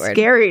that's the right word.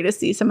 Scary to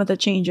see some of the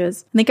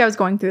changes. I think I was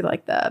going through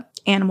like the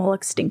animal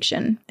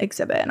extinction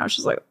exhibit and I was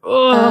just like,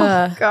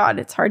 oh God,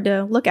 it's hard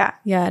to look at.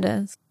 Yeah, it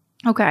is.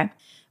 Okay.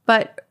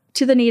 But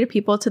to the Native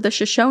people, to the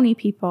Shoshone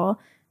people,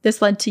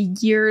 this led to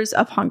years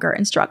of hunger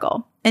and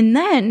struggle. And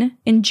then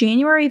in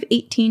January of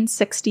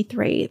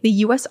 1863, the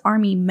U.S.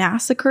 Army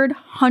massacred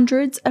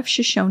hundreds of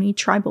Shoshone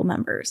tribal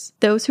members.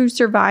 Those who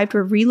survived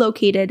were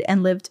relocated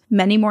and lived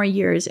many more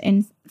years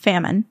in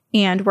famine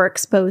and were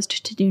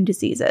exposed to new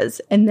diseases.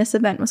 And this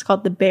event was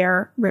called the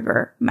Bear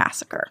River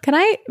Massacre. Can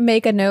I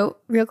make a note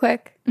real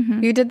quick?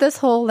 Mm-hmm. You did this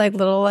whole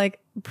little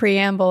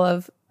preamble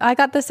of, I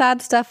got the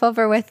sad stuff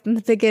over with in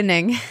the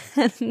beginning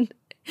and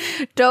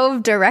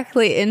dove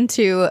directly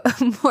into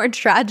more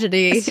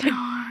tragedy.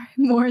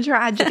 More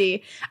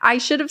tragedy. I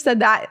should have said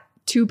that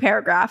 2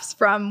 paragraphs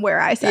from where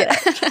I said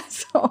it.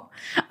 So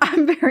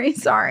I'm very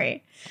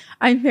sorry.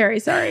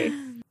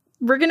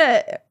 We're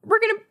gonna,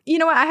 you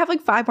know what? I have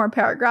 5 more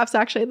paragraphs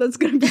actually that's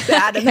gonna be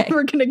bad, and then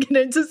we're gonna get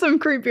into some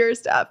creepier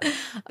stuff.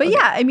 But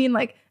yeah, I mean,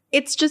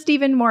 it's just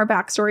even more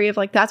backstory of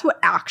that's what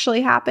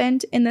actually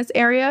happened in this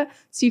area.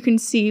 So you can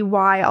see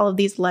why all of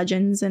these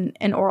legends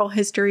and oral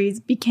histories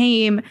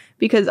became,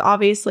 because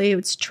obviously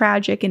it's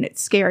tragic and it's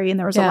scary. And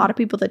there was a lot of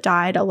people that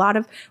died.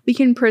 We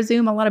can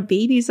presume a lot of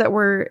babies that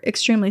were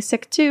extremely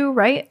sick too,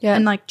 right? Yeah.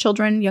 And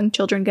young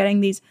children getting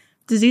these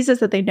diseases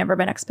that they'd never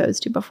been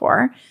exposed to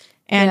before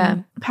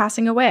and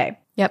passing away.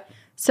 Yep.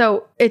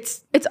 So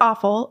it's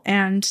awful.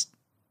 And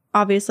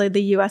obviously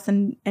the U.S.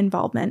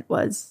 involvement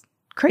was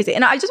crazy.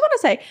 And I just want to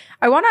say,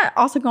 I want to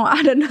also go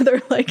on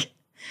another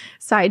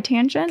side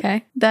tangent.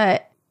 Okay.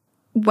 That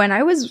when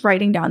I was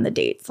writing down the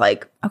dates,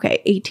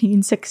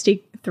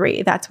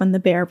 1863, that's when the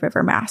Bear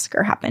River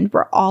Massacre happened,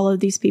 where all of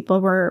these people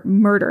were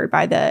murdered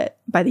by the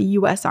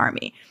U.S.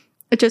 Army.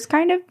 It just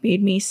kind of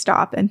made me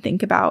stop and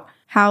think about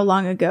how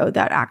long ago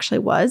that actually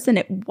was. And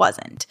it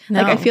wasn't.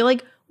 No. I feel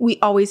like we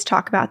always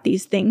talk about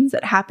these things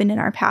that happened in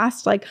our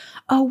past,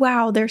 oh,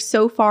 wow, they're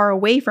so far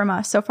away from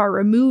us, so far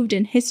removed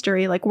in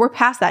history. We're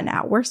past that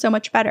now. We're so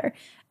much better.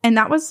 And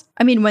that was,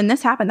 when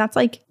this happened, that's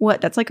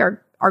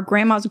our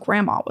grandma's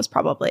grandma was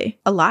probably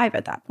alive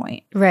at that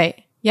point.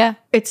 Right. Yeah.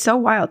 It's so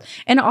wild.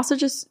 And also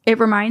it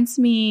reminds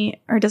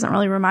me, or it doesn't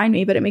really remind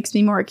me, but it makes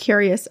me more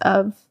curious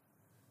of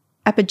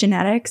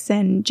epigenetics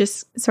and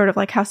just sort of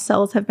how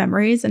cells have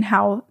memories and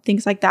how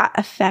things like that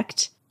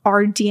affect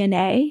our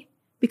DNA.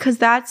 Because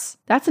that's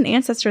an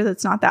ancestor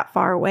that's not that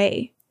far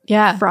away.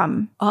 Yeah.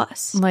 from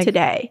us Like-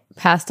 today.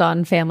 Passed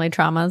on family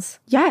traumas.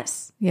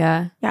 Yes.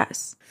 Yeah.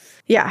 Yes.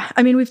 Yeah.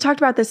 I mean, we've talked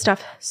about this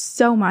stuff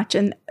so much,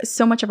 and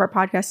so much of our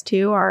podcast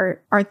too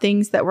are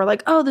things that we're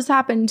like, oh, this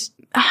happened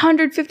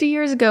 150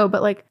 years ago,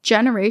 but like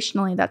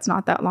generationally, that's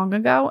not that long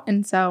ago.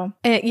 And so,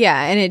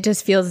 And it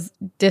just feels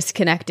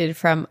disconnected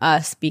from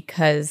us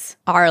because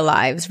our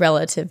lives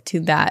relative to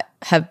that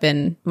have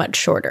been much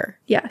shorter.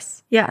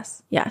 yes.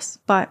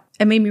 But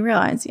it made me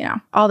realize,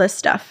 all this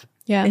stuff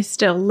is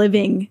still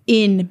living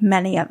in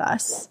many of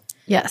us,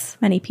 Yes.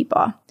 many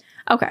people.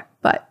 Okay.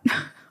 But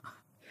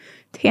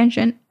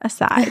tangent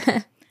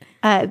aside,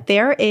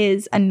 there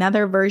is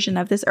another version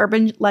of this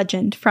urban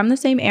legend from the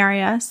same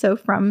area, so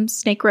from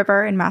Snake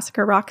River and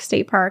Massacre Rock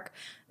State Park,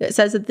 that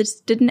says that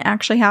this didn't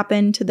actually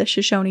happen to the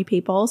Shoshone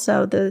people.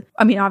 So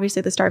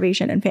obviously the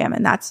starvation and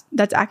famine, that's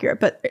accurate.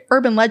 But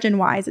urban legend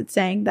wise, it's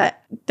saying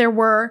that there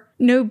were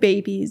no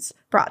babies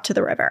brought to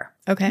the river.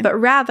 Okay. But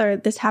rather,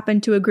 this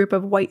happened to a group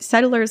of white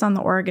settlers on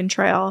the Oregon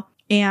Trail.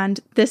 And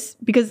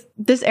because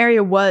this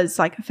area was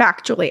like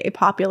factually a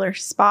popular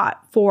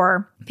spot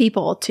for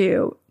people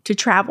to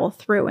travel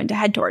through and to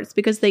head towards,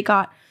 because they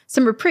got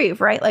some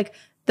reprieve, right? Like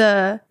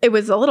it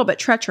was a little bit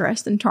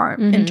treacherous in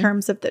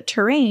terms of the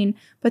terrain,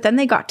 but then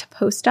they got to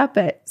post up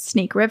at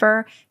Snake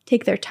River,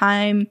 take their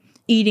time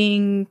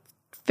eating,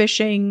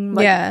 fishing,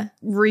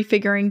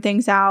 refiguring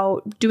things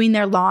out, doing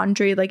their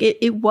laundry. Like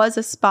it was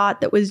a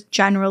spot that was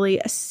generally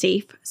a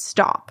safe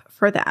stop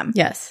for them.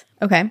 Yes.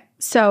 Okay.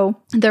 So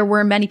there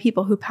were many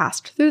people who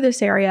passed through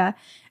this area.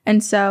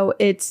 And so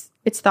it's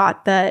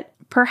thought that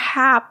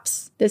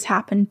perhaps this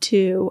happened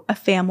to a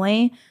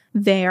family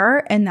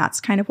there. And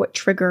that's kind of what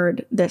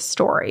triggered this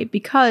story,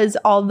 because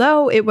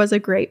although it was a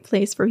great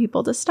place for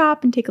people to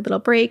stop and take a little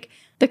break,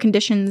 the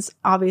conditions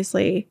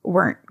obviously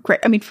weren't great.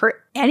 I mean,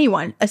 for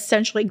anyone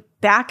essentially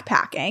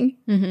backpacking,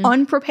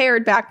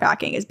 unprepared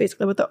backpacking is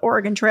basically what the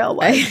Oregon Trail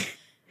was.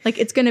 Like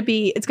it's going to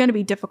be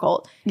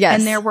difficult. Yes.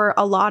 And there were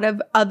a lot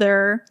of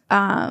other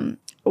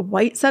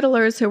white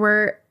settlers who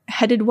were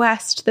headed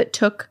west that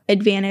took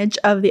advantage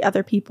of the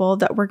other people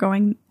that were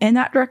going in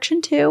that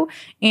direction too,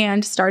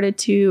 and started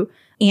to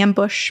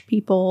ambush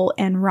people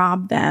and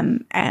rob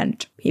them,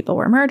 and people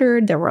were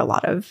murdered. There were a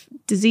lot of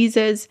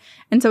diseases.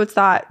 And so it's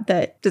thought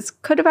that this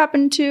could have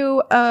happened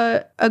to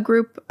a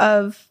group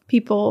of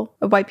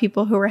white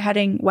people who were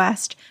heading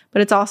west,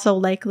 but it's also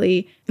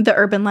likely the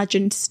urban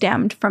legend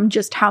stemmed from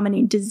just how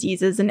many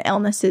diseases and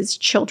illnesses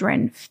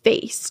children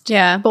faced.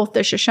 Yeah. Both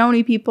the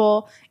Shoshone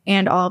people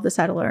and all of the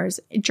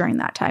settlers during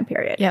that time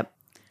period. Yep.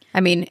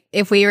 I mean,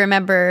 if we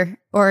remember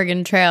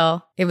Oregon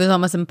Trail, it was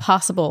almost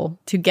impossible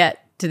to get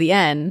to the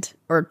end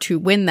or to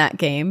win that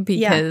game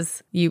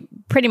because you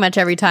pretty much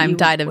every time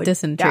died of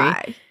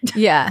dysentery.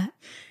 Yeah.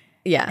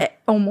 Yeah.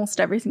 Almost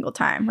every single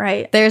time,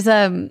 right? There's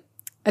a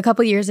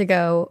couple years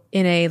ago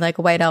in a like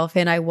White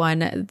Elephant I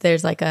won,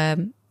 there's like a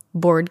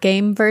board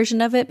game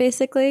version of it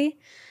basically.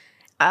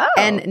 Oh.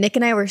 And Nick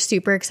and I were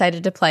super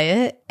excited to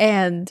play it.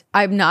 And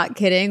I'm not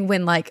kidding,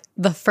 when like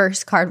the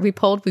first card we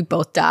pulled, we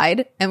both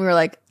died. And we were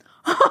like,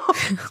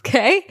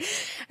 okay.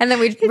 And then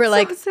we're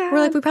like,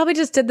 we probably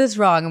just did this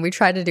wrong. And we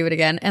tried to do it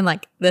again. And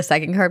like the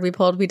second card we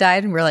pulled, we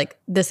died. And we're like,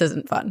 this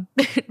isn't fun.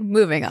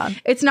 Moving on.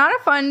 It's not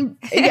a fun,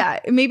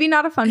 maybe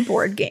not a fun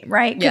board game,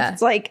 right? Yeah.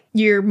 It's like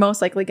you're most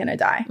likely going to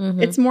die.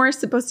 It's more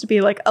supposed to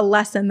be like a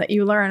lesson that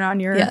you learn on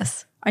your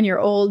on your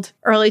old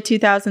early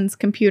 2000s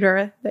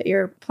computer that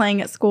you're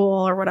playing at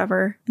school or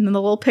whatever. And then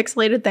the little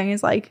pixelated thing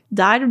is like,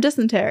 died of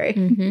dysentery.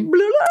 Blah,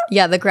 blah.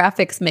 Yeah, the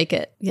graphics make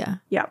it. Yeah.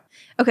 Yeah.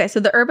 Okay, so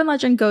the urban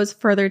legend goes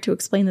further to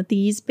explain that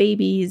these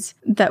babies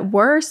that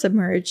were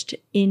submerged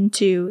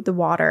into the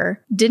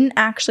water didn't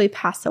actually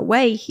pass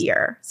away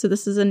here. So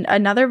this is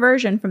another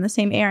version from the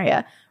same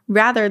area.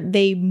 Rather,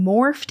 they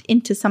morphed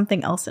into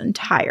something else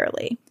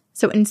entirely.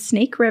 So in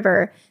Snake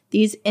River,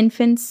 these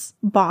infants'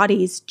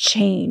 bodies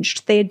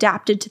changed. They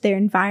adapted to their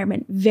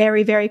environment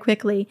very, very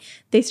quickly.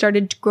 They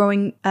started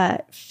growing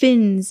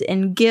fins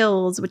and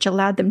gills, which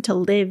allowed them to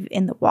live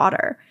in the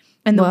water.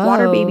 And the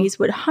water babies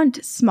would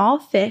hunt small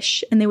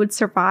fish, and they would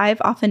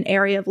survive off an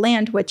area of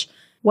land which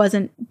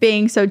wasn't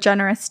being so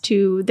generous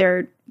to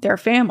their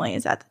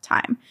families at the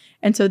time.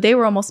 And so they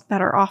were almost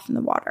better off in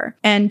the water.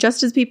 And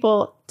just as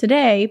people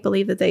today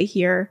believe that they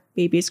hear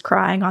babies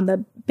crying on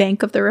the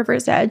bank of the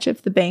river's edge,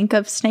 of the bank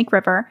of Snake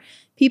River,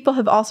 people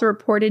have also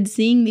reported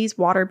seeing these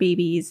water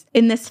babies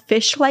in this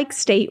fish-like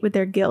state with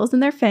their gills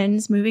and their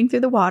fins moving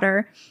through the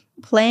water,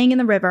 playing in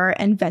the river,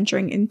 and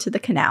venturing into the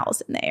canals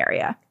in the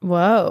area.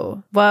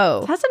 Whoa.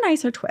 That's a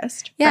nicer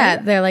twist. Yeah,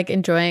 right? they're like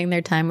enjoying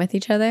their time with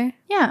each other.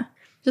 Yeah,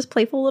 just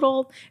playful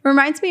little. It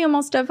reminds me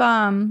almost of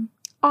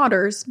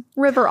otters,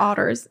 river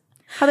otters.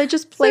 How they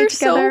just play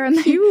together.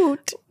 So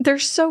cute. They're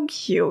so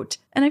cute.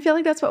 And I feel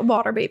like that's what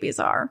water babies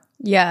are.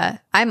 Yeah.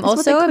 I'm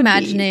also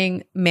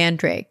imagining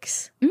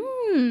mandrakes.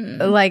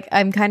 Like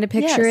I'm kind of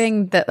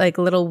picturing that like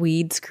little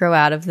weeds grow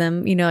out of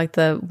them, you know, like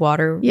the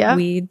water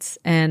weeds,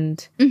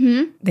 and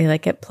they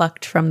like get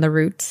plucked from the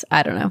roots.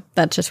 I don't know.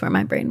 That's just where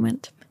my brain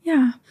went.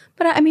 Yeah.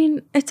 But I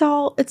mean,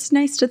 it's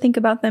nice to think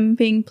about them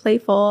being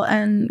playful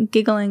and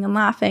giggling and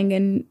laughing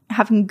and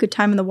having a good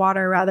time in the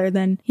water rather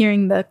than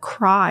hearing the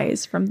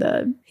cries from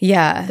the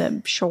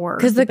shore,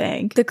 because the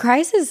bank. The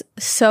cries is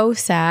so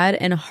sad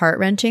and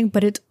heart-wrenching,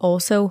 but it's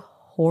also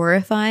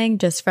horrifying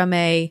just from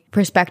a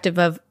perspective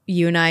of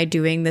you and I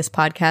doing this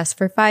podcast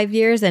for 5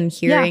 years and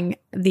hearing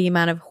the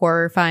amount of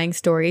horrifying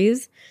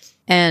stories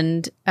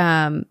and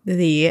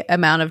the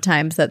amount of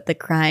times that the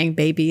crying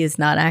baby is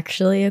not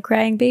actually a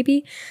crying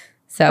baby.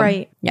 So,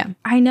 right. Yeah.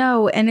 I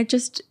know. And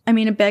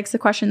it begs the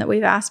question that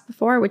we've asked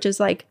before, which is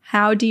like,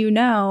 how do you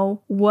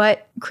know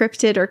what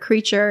cryptid or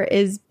creature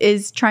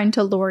is trying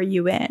to lure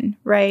you in,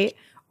 right?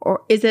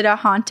 Or is it a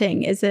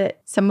haunting? Is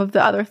it some of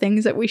the other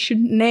things that we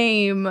should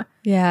name?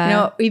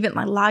 Yeah. Even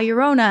like La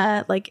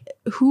Llorona, like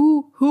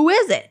who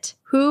is it?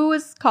 Who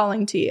is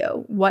calling to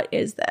you? What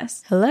is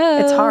this? Hello.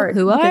 It's hard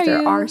Who because are you?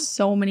 there are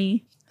so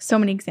many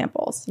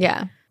examples.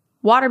 Yeah.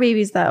 Water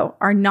babies, though,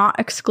 are not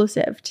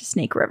exclusive to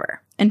Snake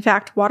River. In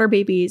fact, water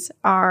babies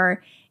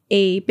are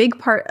a big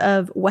part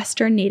of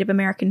Western Native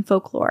American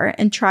folklore,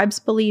 and tribes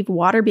believe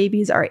water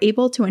babies are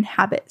able to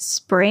inhabit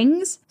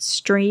springs,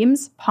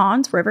 streams,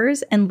 ponds,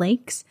 rivers, and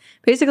lakes.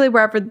 Basically,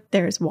 wherever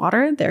there's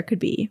water, there could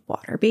be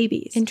water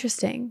babies.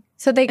 Interesting.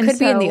 So they could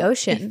be in the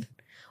ocean.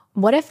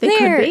 What if They could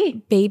they're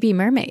be. baby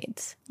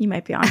mermaids? You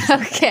might be honest.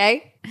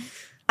 Okay.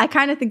 I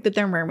kind of think that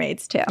they're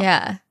mermaids, too.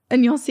 Yeah.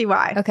 And you'll see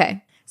why.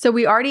 Okay. So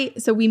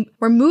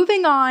we're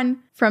moving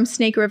on from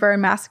Snake River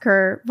and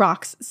Massacre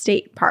Rocks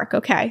State Park.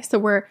 Okay. So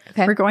we're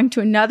going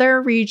to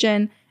another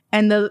region,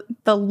 and the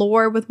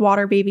lore with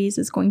water babies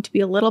is going to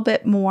be a little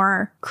bit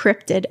more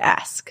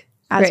cryptid-esque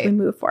as we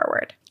move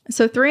forward.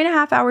 So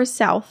 3.5 hours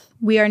south,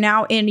 we are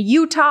now in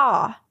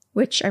Utah,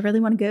 which I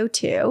really want to go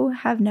to.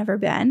 Have never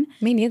been.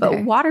 Me neither.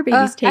 But water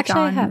babies take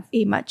actually, on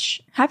a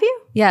much. Have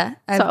you? Yeah.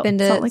 I've been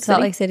to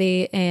Salt Lake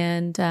City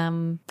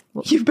and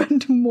You've been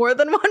to more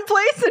than one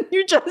place, and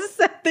you just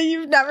said that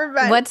you've never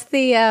been. what's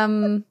the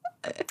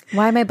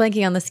why am I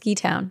blanking on the ski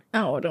town?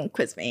 Oh, don't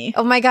quiz me.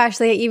 Oh my gosh,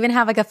 they even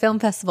have like a film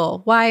festival.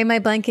 Why am I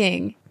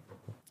blanking?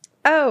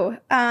 Oh,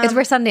 It's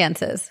where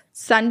Sundance is.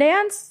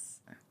 Sundance?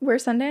 Where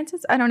Sundance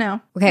is? I don't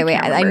know. Okay, wait.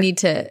 can't I remember.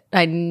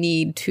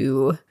 need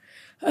to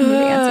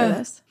answer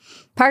this.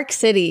 Park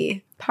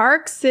City.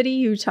 Park City,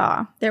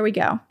 Utah. There we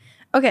go.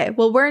 Okay,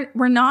 well,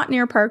 we're not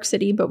near Park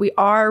City, but we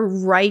are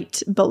right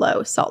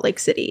below Salt Lake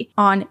City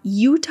on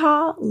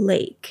Utah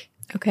Lake.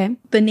 Okay.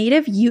 The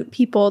native Ute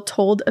people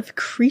told of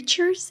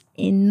creatures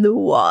in the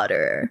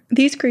water.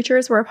 These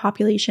creatures were a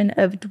population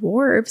of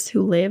dwarves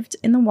who lived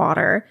in the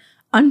water,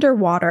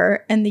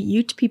 underwater, and the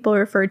Ute people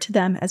referred to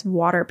them as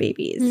water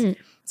babies.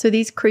 So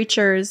these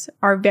creatures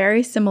are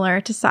very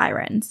similar to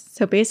sirens.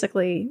 So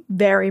basically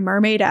very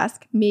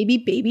mermaid-esque, maybe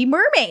baby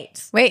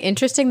mermaids. Wait,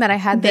 interesting that I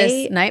had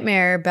this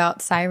nightmare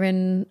about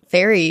siren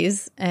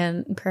fairies,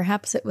 and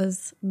perhaps it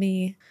was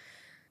me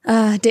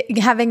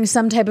having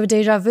some type of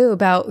deja vu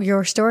about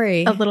your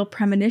story. A little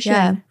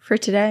premonition for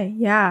today.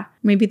 Yeah.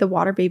 Maybe the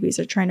water babies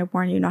are trying to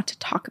warn you not to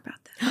talk about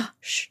them.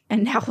 Shh.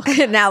 And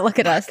now look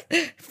at us.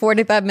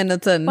 45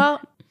 minutes in. Well,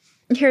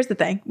 here's the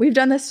thing. We've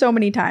done this so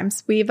many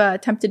times. We've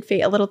tempted fate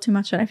a little too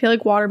much. And I feel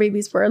like water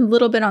babies were a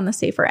little bit on the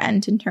safer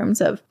end in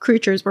terms of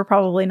creatures we're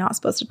probably not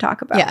supposed to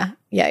talk about.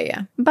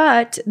 Yeah.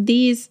 But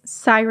these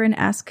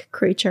siren-esque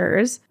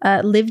creatures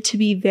live to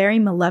be very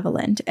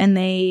malevolent, and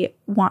they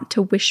want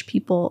to wish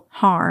people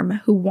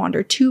harm who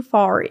wander too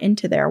far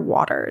into their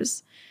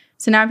waters.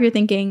 So now if you're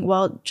thinking,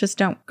 well, just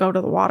don't go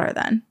to the water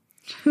then.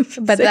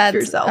 But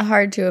that's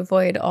hard to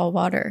avoid all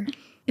water.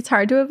 It's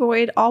hard to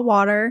avoid all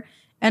water.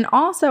 And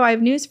also, I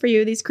have news for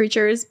you. These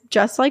creatures,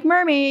 just like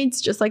mermaids,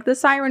 just like the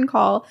siren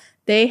call,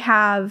 they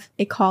have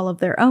a call of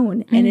their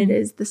own, and it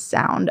is the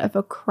sound of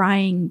a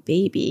crying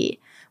baby.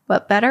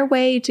 What better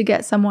way to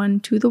get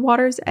someone to the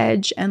water's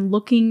edge and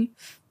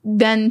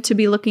than to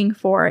be looking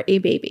for a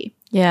baby?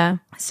 Yeah.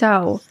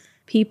 So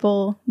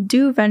people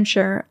do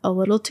venture a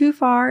little too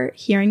far,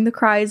 hearing the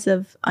cries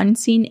of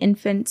unseen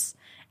infants,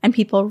 and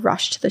people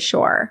rush to the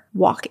shore,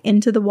 walk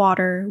into the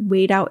water,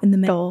 wade out in the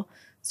middle,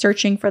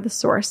 searching for the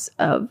source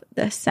of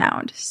the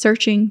sound,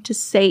 searching to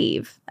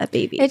save a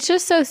baby. It's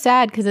just so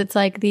sad because it's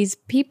like these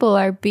people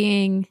are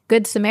being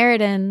good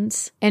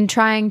Samaritans and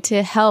trying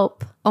to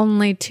help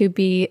only to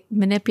be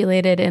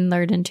manipulated and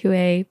lured into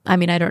I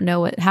don't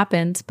know what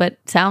happens, but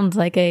sounds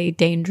like a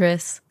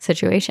dangerous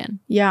situation.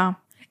 Yeah.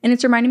 And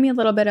it's reminding me a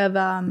little bit of,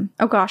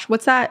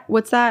 what's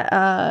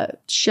that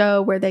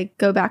show where they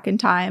go back in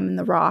time in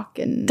the Rock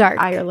in Dark.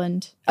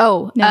 Ireland?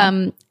 Oh,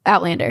 no.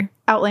 Outlander.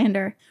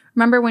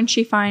 Remember when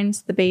she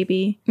finds the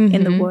baby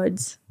in the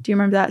woods? Do you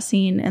remember that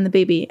scene? And the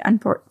baby,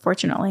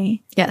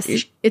 unfortunately, yes,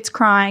 it's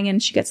crying,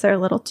 and she gets there a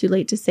little too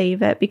late to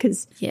save it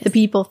because the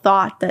people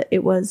thought that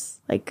it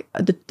was like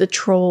the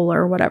troll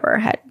or whatever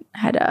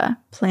had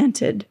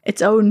planted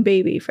its own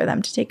baby for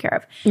them to take care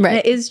of. Right. And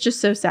it is just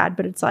so sad,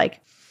 but it's like,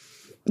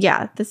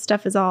 yeah, this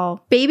stuff is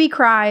all baby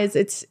cries.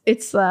 It's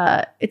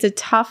a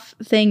tough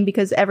thing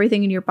because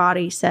everything in your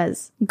body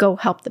says go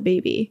help the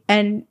baby,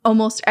 and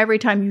almost every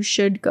time you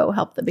should go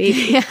help the baby.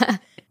 Yeah.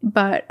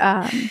 But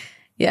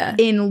Yeah.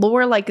 in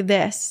lore like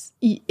this,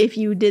 if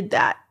you did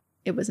that,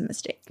 it was a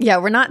mistake. Yeah,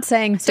 we're not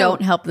saying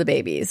don't help the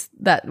babies.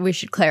 That we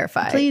should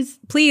clarify. Please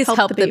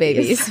help the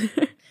babies.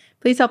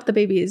 Please help the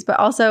babies, but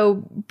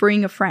also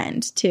bring a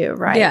friend too,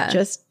 right? Yeah.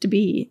 Just to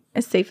be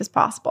as safe as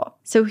possible.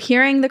 So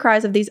hearing the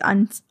cries of these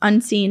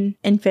unseen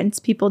infants,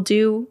 people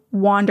do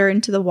wander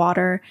into the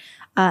water.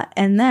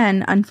 And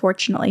then,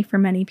 unfortunately for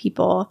many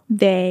people,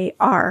 they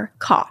are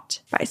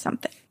caught by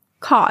something.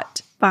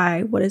 Caught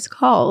by what is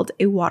called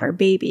a water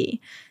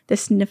baby.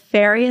 This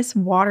nefarious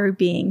water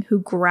being who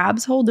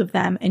grabs hold of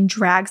them and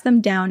drags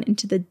them down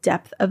into the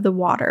depth of the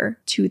water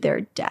to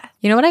their death.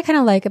 You know what I kind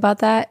of like about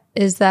that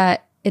is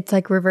that it's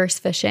like reverse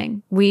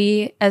fishing.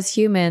 We as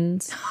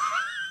humans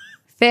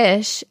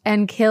fish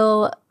and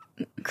kill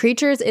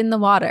creatures in the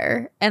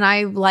water. And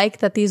I like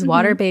that these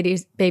water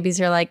babies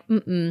are like,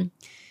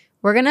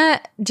 we're going to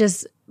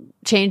just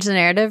change the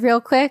narrative real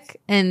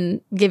quick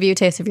and give you a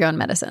taste of your own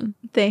medicine.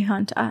 They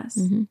hunt us.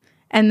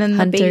 And then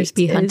Hunters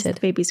the bait be hunted. is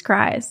the baby's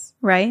cries,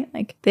 right?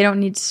 Like they don't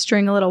need to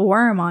string a little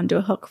worm onto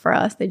a hook for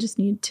us. They just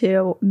need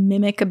to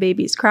mimic a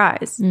baby's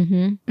cries.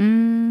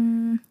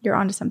 You're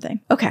onto something.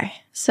 Okay,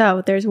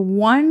 so there's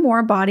one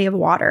more body of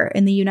water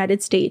in the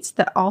United States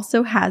that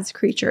also has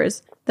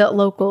creatures that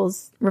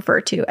locals refer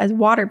to as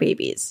water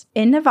babies.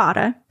 In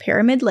Nevada,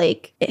 Pyramid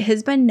Lake, it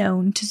has been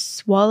known to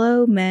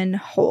swallow men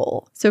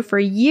whole. So for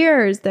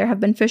years, there have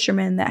been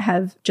fishermen that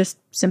have just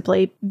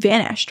simply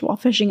vanished while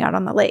fishing out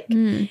on the lake.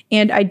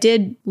 And I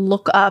did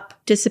look up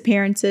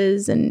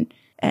disappearances and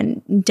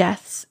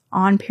deaths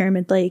on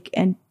Pyramid Lake.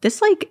 And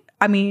this lake,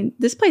 I mean,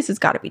 this place has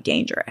got to be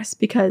dangerous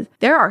because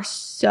there are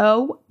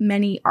so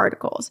many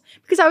articles.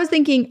 Because I was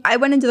thinking, I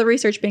went into the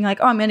research being like,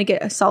 oh, I'm going to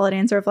get a solid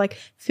answer of like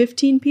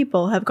 15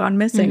 people have gone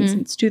missing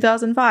since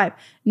 2005.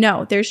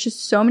 No, there's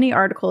just so many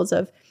articles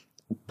of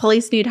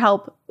police need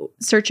help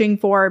searching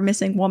for a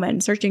missing woman,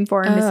 searching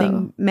for a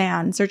missing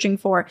man, searching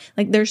for,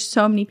 like, there's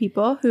so many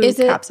people who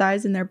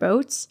capsize in their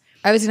boats.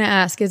 I was going to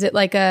ask, is it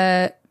like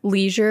a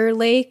leisure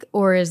lake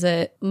or is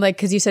it like,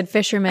 because you said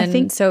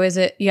fishermen, so is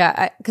it,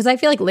 because I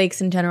feel like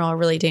lakes in general are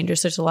really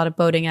dangerous. There's a lot of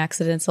boating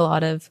accidents, a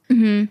lot of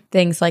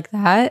things like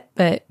that,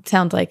 but it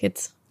sounds like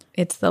it's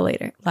the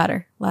latter.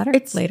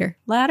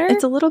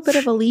 It's a little bit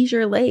of a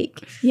leisure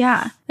lake.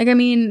 Yeah. Like, I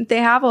mean, they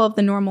have all of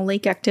the normal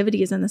lake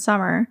activities in the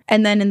summer.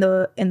 And then in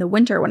the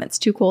winter, when it's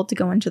too cold to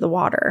go into the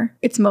water,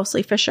 it's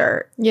mostly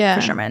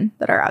fishermen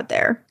that are out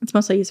there. It's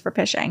mostly used for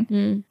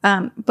fishing.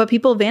 But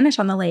people vanish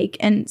on the lake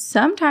and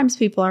sometimes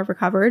people are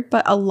recovered,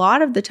 but a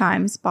lot of the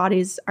times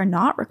bodies are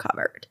not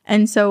recovered.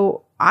 And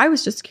so I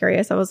was just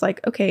curious. I was like,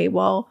 okay,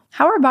 well,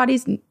 how are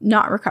bodies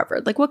not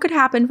recovered? Like, what could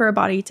happen for a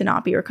body to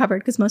not be recovered?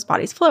 Because most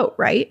bodies float,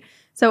 right?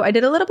 So I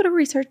did a little bit of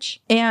research,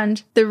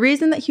 and the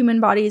reason that human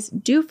bodies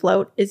do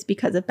float is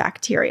because of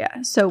bacteria.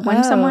 So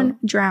when someone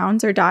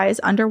drowns or dies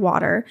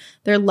underwater,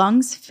 their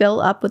lungs fill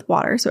up with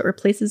water, so it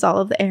replaces all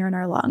of the air in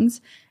our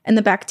lungs, and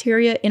the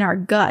bacteria in our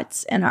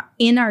guts and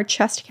in our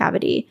chest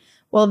cavity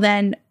will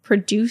then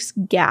produce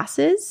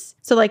gases.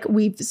 So like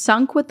we've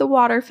sunk with the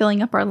water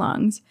filling up our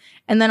lungs,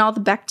 and then all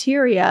the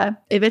bacteria,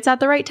 if it's at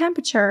the right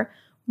temperature,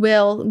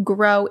 will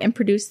grow and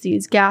produce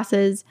these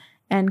gases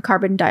and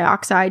carbon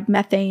dioxide,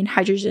 methane,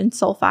 hydrogen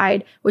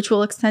sulfide, which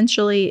will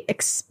essentially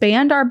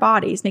expand our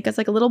bodies, make us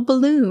like a little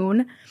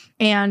balloon,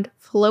 and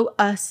float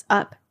us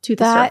up to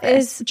the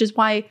surface. Which is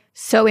why...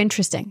 So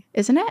interesting.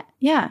 Isn't it?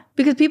 Yeah.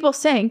 Because people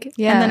sink,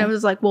 and then it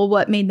was like, well,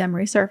 what made them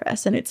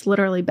resurface? And it's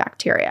literally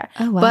bacteria.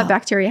 Oh, wow. But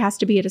bacteria has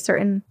to be at a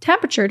certain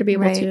temperature to be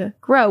able to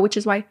grow, which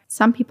is why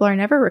some people are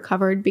never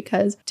recovered,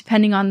 because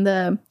depending on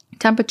the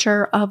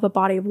temperature of a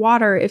body of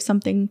water, if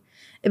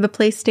a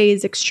place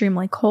stays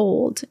extremely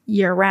cold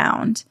year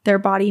round, their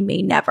body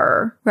may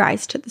never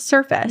rise to the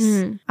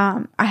surface.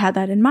 I had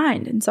that in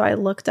mind. And so I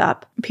looked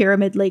up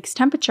Pyramid Lake's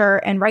temperature.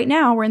 And right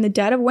now we're in the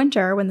dead of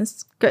winter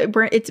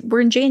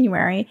we're in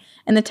January,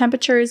 and the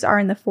temperatures are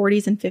in the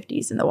 40s and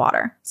 50s in the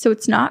water. So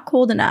it's not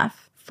cold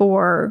enough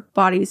for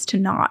bodies to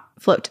not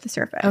float to the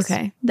surface.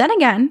 Okay. Then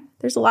again,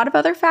 there's a lot of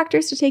other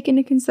factors to take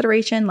into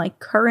consideration, like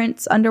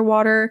currents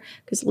underwater,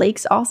 because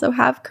lakes also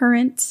have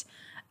currents.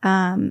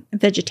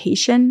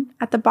 Vegetation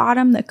at the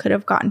bottom that could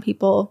have gotten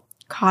people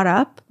caught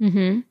up.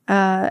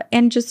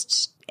 And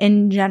just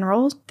in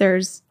general,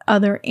 there's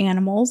other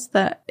animals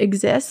that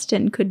exist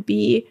and could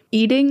be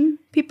eating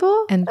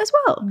people as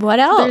well. What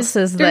else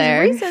is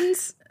there? There's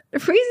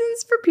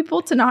reasons for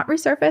people to not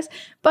resurface,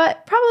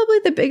 but probably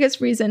the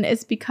biggest reason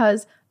is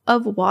because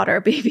of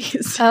water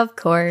babies. Of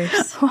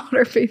course.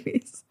 Water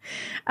babies.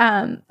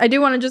 I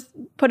do want to just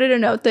put it a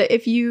note that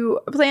if you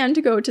plan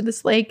to go to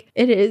this lake,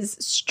 it is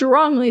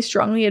strongly,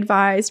 strongly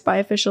advised by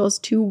officials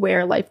to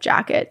wear life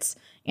jackets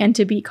and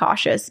to be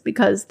cautious,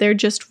 because there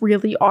just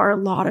really are a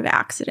lot of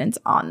accidents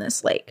on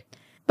this lake.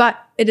 But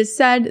it is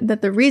said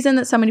that the reason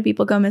that so many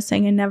people go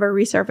missing and never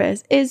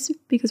resurface is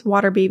because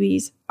water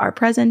babies are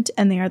present,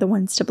 and they are the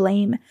ones to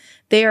blame.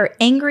 They are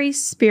angry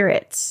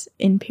spirits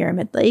in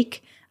Pyramid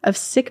Lake of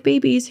sick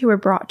babies who were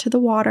brought to the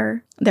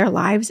water, their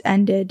lives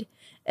ended,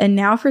 And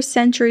now for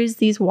centuries,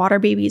 these water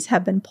babies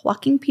have been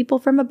plucking people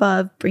from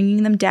above,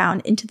 bringing them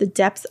down into the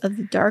depths of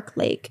the dark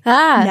lake,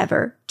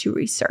 never to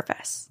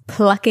resurface.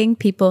 Plucking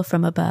people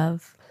from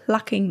above.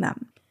 Plucking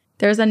them.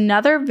 There's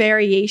another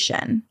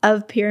variation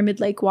of Pyramid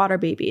Lake water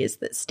babies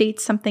that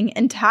states something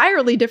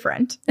entirely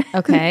different.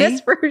 Okay. This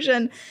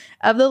version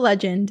of the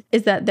legend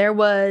is that there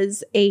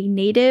was a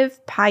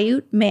native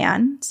Paiute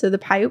man. So the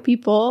Paiute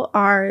people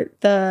are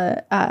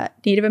the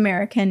Native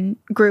American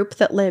group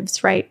that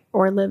lives, right?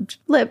 Or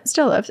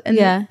still lives in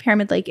the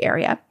Pyramid Lake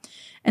area.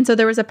 And so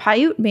there was a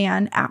Paiute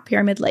man at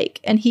Pyramid Lake,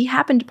 and he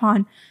happened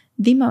upon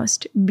the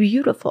most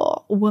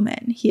beautiful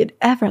woman he had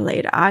ever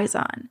laid eyes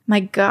on. My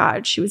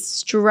God, she was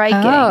striking,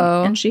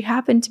 and she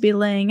happened to be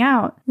laying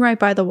out right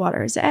by the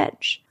water's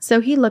edge.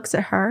 So he looks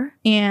at her,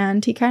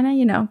 and he kind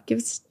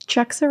of,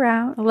 checks her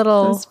out. A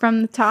little, goes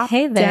from the top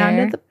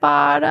down to the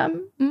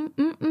bottom.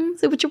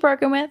 See what you're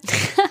working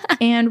with.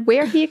 And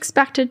where he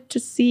expected to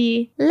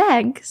see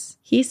legs,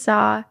 he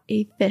saw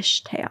a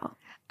fishtail.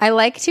 I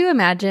like to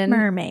imagine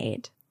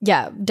mermaid.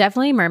 Yeah,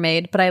 definitely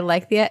mermaid. But I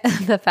like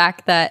the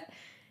fact that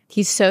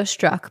he's so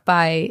struck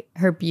by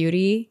her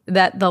beauty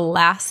that the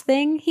last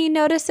thing he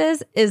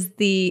notices is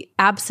the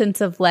absence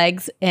of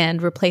legs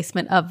and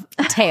replacement of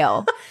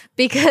tail.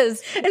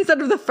 Because instead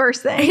of the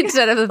first thing.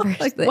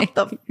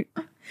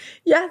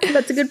 Yeah,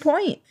 that's a good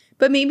point.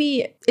 But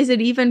maybe, is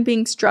it even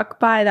being struck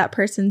by that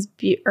person's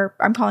beauty, or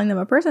I'm calling them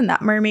a person,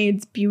 that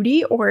mermaid's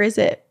beauty, or is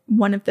it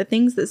one of the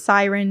things that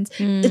sirens,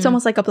 it's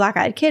almost like a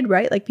black-eyed kid,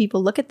 right? Like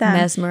people look at them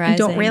and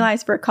don't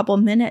realize for a couple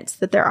minutes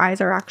that their eyes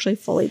are actually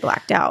fully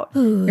blacked out.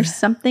 Ooh. There's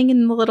something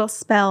in the little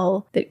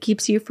spell that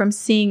keeps you from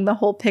seeing the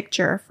whole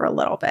picture for a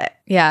little bit.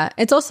 Yeah.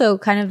 It's also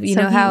kind of, you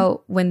know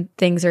how when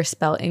things are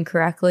spelled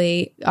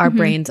incorrectly, our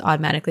brains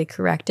automatically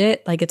correct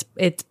it. Like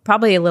it's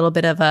probably a little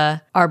bit of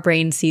our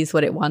brain sees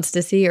what it wants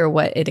to see or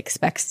what it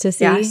expects to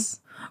see. Yes.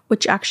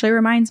 Which actually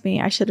reminds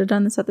me, I should have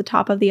done this at the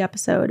top of the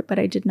episode, but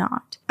I did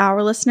not.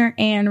 Our listener,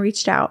 Anne,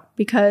 reached out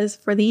because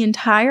for the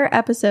entire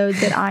episode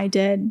that I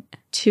did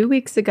 2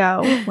 weeks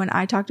ago when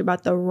I talked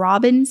about the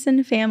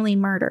Robinson family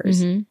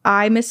murders,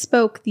 I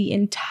misspoke the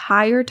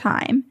entire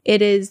time.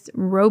 It is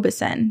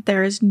Robison.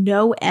 There is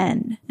no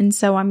N. And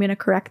so I'm going to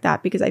correct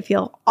that because I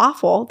feel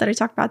awful that I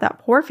talked about that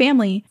poor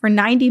family for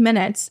 90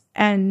 minutes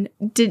and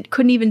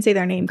couldn't even say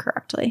their name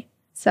correctly.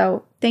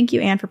 So thank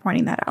you, Anne, for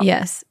pointing that out.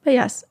 Yes. But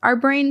yes, our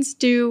brains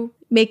do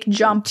make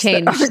jumps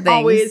change that aren't things.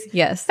 Always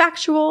yes.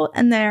 factual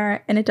and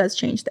it does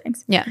change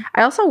things. Yeah.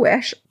 I also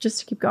wish,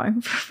 just to keep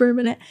going for a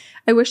minute,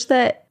 I wish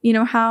that, you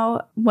know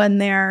how when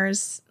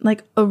there's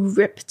like a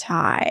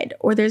riptide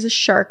or there's a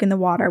shark in the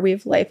water, we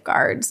have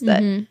lifeguards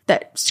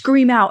that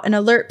scream out and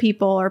alert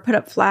people or put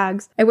up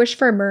flags. I wish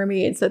for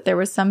mermaids that there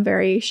was some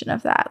variation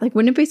of that. Like,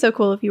 wouldn't it be so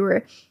cool if you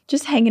were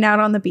just hanging out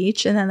on the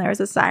beach and then there was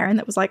a siren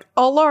that was like,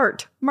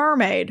 alert,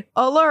 mermaid,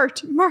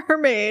 alert,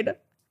 mermaid.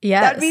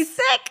 Yes. That'd be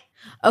sick.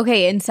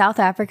 Okay, in South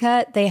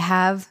Africa, I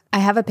have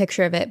a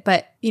picture of it,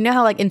 but you know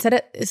how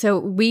so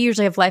we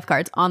usually have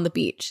lifeguards on the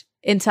beach.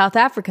 In South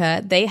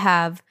Africa, they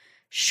have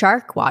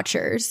shark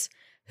watchers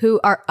who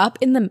are up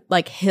in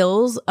the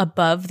hills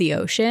above the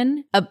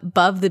ocean,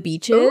 above the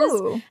beaches.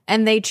 Ooh.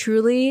 And they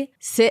truly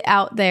sit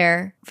out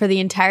there for the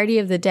entirety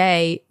of the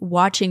day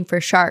watching for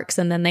sharks.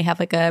 And then they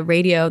have a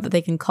radio that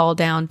they can call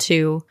down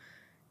to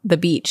the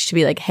beach to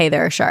be like, hey,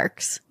 there are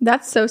sharks.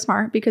 That's so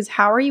smart because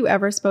how are you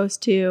ever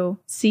supposed to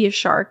see a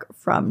shark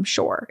from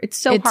shore? It's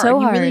so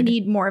hard. You really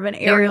need more of an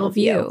aerial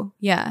view.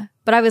 Yeah.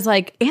 But I was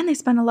like, and they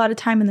spend a lot of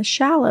time in the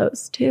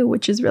shallows too,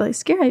 which is really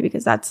scary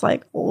because that's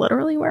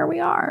literally where we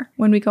are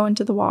when we go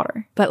into the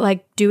water.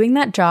 But doing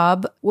that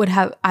job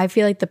I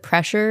feel like the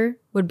pressure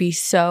would be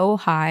so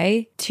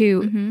high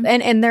to,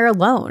 and they're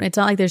alone. It's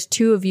not like there's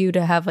two of you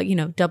to have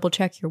double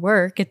check your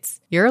work.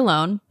 You're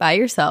alone by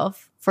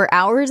yourself for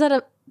hours at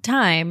a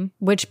time,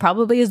 which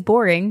probably is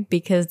boring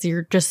because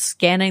you're just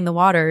scanning the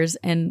waters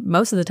and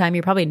most of the time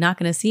you're probably not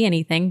going to see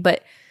anything.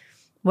 But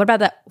what about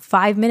that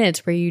 5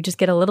 minutes where you just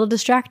get a little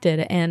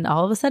distracted and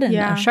all of a sudden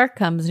a shark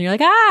comes and you're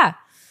like, ah!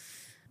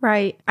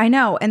 Right. I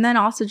know. And then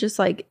also just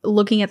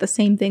looking at the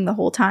same thing the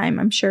whole time,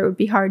 I'm sure it would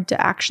be hard to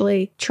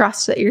actually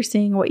trust that you're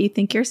seeing what you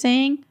think you're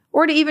seeing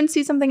or to even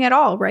see something at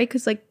all, right?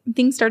 Because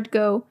things start to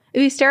go,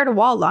 if you stare at a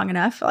wall long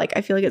enough, I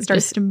feel like it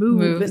starts just to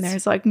move and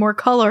there's more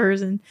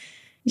colors and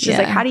it's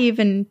just how do you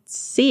even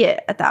see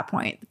it at that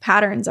point? The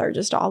patterns are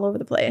just all over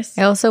the place.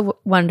 I also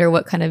wonder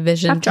what kind of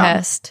vision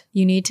test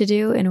you need to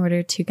do in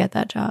order to get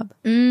that job.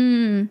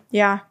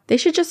 Yeah. They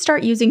should just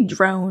start using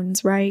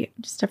drones, right?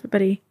 Just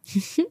everybody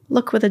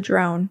look with a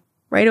drone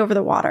right over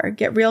the water.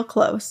 Get real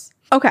close.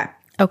 Okay.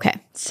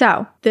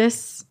 So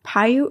this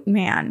Paiute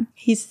man,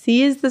 he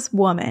sees this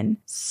woman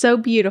so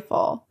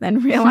beautiful, then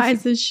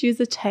realizes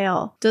she's a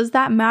tail. Does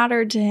that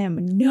matter to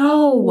him?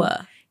 No.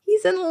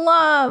 He's in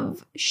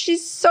love.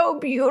 She's so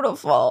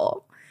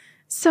beautiful.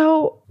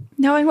 So,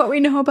 knowing what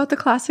we know about the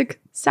classic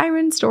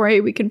siren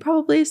story, we can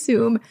probably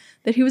assume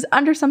that he was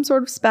under some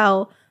sort of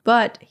spell,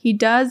 but he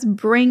does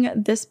bring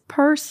this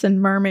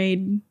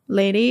mermaid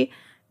lady,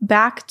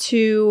 back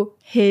to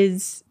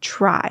his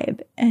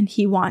tribe and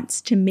he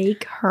wants to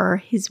make her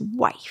his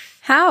wife.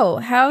 How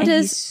And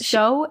does he's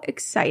so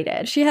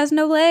excited. she has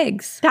no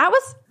legs? That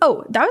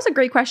was a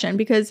great question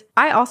because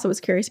I also was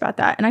curious about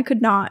that and I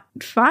could not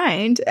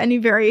find any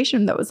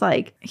variation that was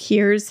like,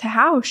 here's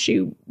how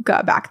she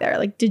got back there.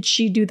 Like, did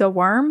she do the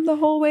worm the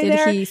whole way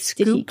there?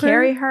 Did he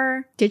carry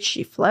her? Did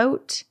she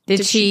float?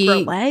 Did she grow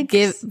legs?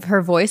 give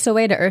her voice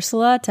away to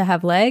Ursula to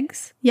have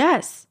legs?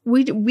 Yes.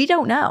 We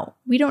don't know.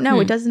 We don't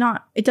know. It does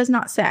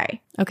not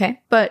say.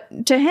 Okay.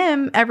 But to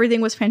him,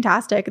 everything was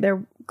fantastic.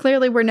 There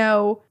clearly were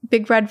no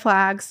big red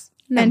flags.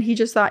 No. And he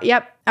just thought,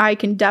 yep, I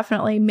can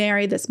definitely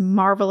marry this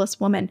marvelous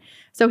woman.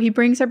 So he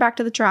brings her back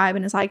to the tribe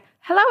and is like,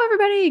 hello,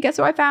 everybody. Guess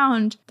who I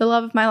found? The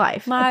love of my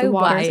life at the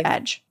water's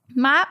edge.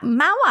 My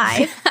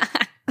wife.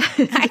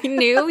 I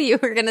knew you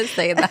were going to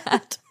say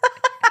that.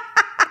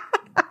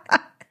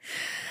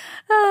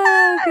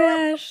 Oh,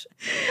 gosh.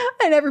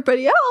 And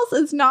everybody else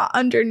is not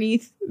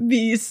underneath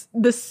the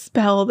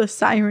spell, the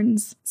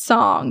siren's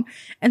song.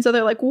 And so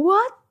they're like,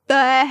 what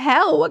the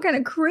hell? What kind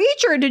of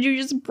creature did you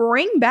just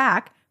bring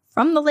back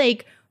from the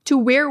lake to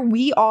where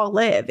we all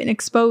live and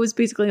expose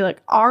basically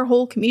like our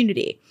whole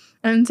community?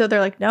 And so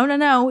they're like,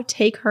 no,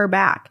 take her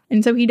back.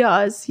 And so he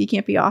does. He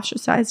can't be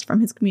ostracized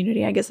from his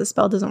community. I guess the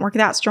spell doesn't work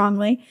that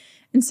strongly.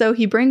 And so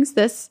he brings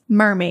this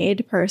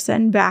mermaid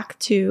person back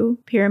to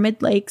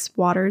Pyramid Lake's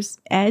water's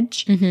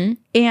edge. Mm-hmm.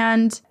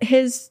 And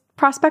his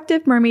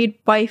prospective mermaid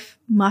wife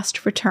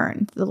must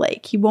return to the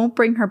lake. He won't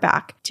bring her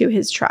back to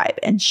his tribe.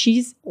 And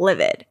she's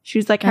livid.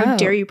 She's like, how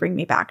dare you bring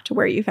me back to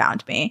where you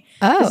found me?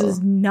 This is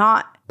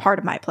not part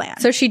of my plan.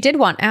 So she did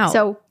want out.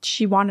 So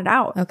she wanted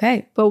out.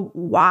 Okay. But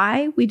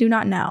why? We do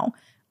not know.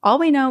 All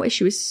we know is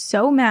she was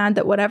so mad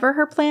that whatever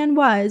her plan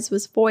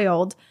was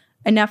foiled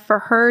enough for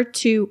her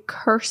to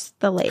curse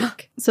the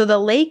lake. So the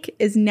lake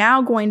is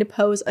now going to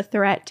pose a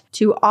threat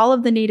to all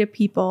of the native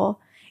people.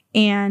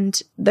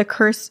 And the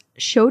curse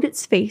showed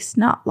its face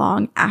not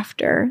long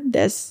after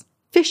this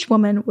fish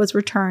woman was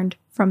returned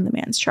from the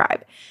man's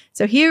tribe.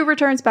 So he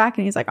returns back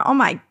and he's like, oh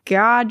my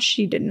God,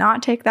 she did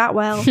not take that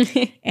well.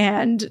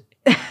 And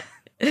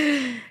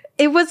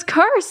it was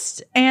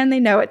cursed. And they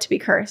know it to be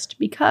cursed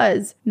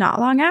because not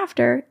long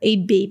after, a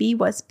baby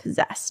was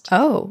possessed.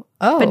 Oh.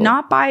 But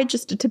not by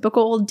just a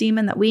typical old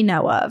demon that we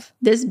know of.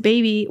 This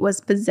baby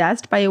was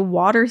possessed by a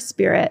water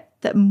spirit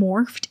that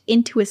morphed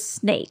into a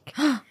snake.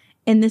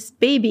 And this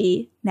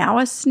baby, now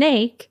a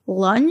snake,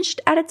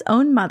 lunged at its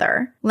own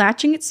mother,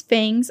 latching its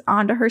fangs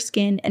onto her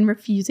skin and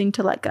refusing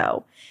to let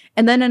go.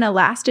 And then in a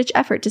last-ditch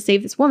effort to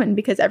save this woman,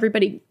 because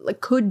everybody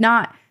could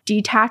not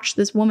detach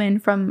this woman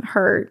from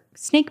her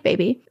snake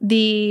baby,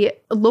 the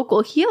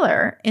local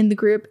healer in the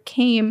group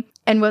came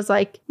and was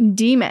like,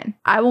 demon,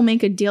 I will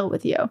make a deal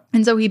with you.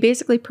 And so he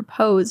basically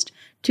proposed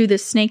to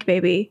this snake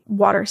baby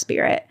water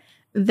spirit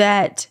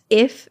that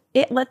if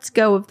it lets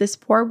go of this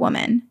poor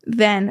woman,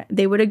 then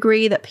they would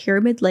agree that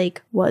Pyramid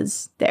Lake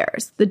was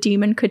theirs. The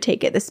demon could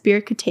take it. The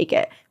spirit could take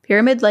it.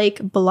 Pyramid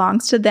Lake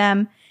belongs to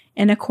them.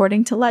 And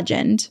according to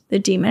legend, the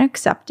demon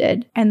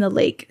accepted and the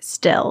lake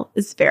still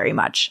is very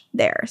much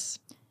theirs.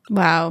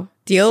 Wow.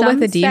 Deal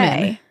with a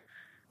demon.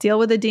 Deal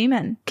with a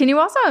demon. Can you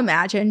also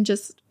imagine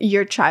just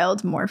your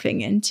child morphing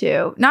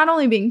into not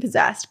only being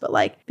possessed, but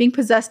like being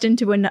possessed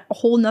into a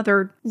whole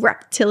nother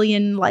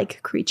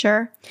reptilian-like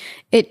creature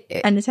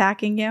and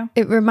attacking you?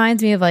 It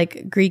reminds me of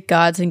like Greek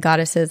gods and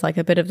goddesses, like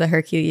a bit of the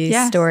Hercules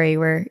story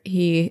where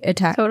he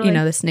attacked,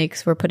 the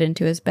snakes were put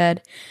into his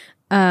bed.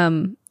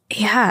 I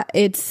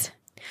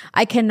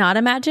cannot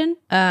imagine.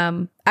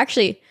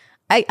 Actually,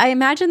 I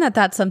imagine that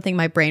that's something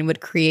my brain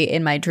would create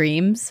in my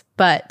dreams,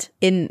 but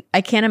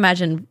I can't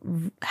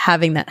imagine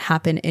having that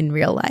happen in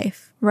real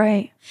life.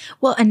 Right.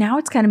 Well, and now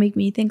it's kind of making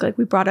me think, like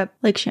we brought up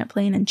Lake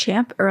Champlain and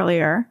Champ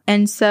earlier.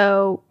 And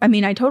so, I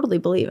mean, I totally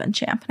believe in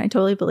Champ and I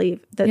totally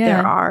believe that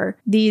there are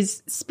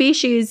these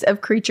species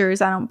of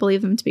creatures. I don't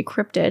believe them to be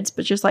cryptids,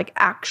 but just like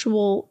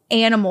actual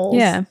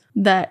animals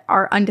that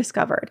are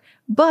undiscovered.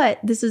 But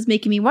this is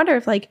making me wonder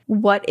if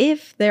what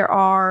if there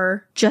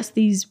are just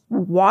these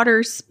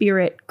water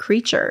spirit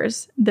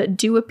creatures that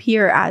do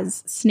appear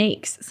as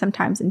snakes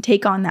sometimes and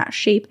take on that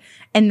shape.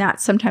 And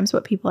that's sometimes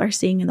what people are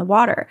seeing in the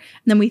water.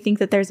 And then we think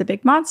that there's a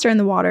big monster in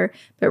the water,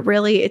 but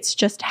really it's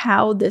just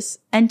how this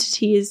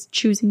entity is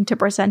choosing to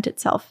present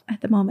itself at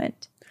the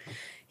moment.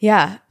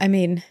 Yeah. I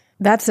mean,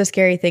 that's the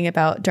scary thing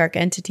about dark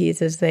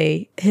entities is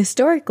they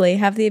historically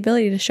have the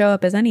ability to show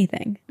up as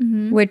anything,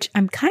 which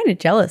I'm kind of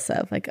jealous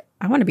of. Like,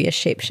 I want to be a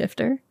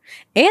shapeshifter.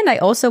 And I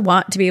also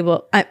want to be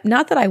able,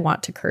 not that I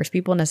want to curse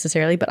people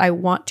necessarily, but I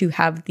want to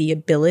have the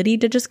ability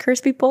to just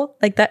curse people.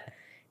 Like that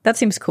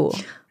seems cool.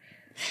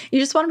 You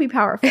just want to be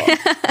powerful.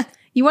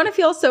 You want to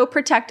feel so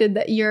protected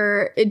that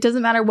it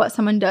doesn't matter what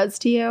someone does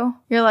to you.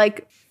 You're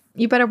like,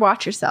 you better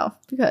watch yourself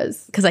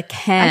because I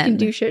can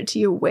do shit to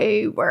you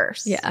way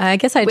worse. Yeah, I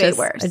guess I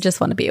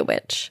just want to be a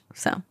witch.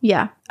 So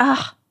yeah.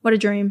 What a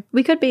dream.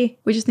 We could be.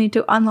 We just need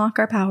to unlock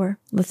our power.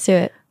 Let's do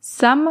it.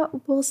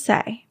 Some will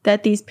say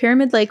that these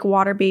Pyramid Lake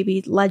water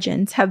baby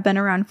legends have been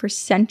around for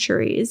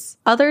centuries.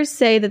 Others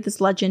say that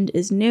this legend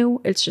is new.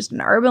 It's just an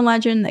urban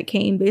legend that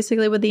came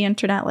basically with the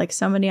internet like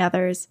so many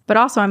others. But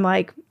also I'm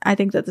like, I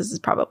think that this is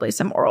probably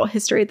some oral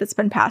history that's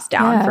been passed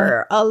down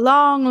for a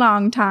long,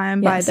 long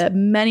time by the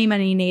many,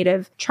 many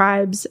native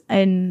tribes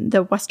in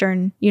the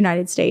Western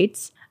United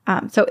States.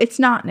 So it's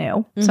not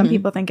new. Some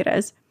people think it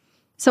is.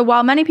 So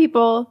while many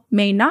people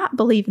may not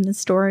believe in the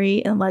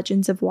story and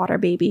legends of water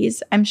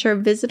babies, I'm sure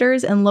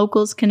visitors and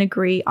locals can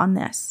agree on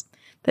this,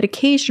 that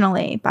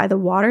occasionally by the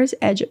water's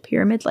edge at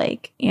Pyramid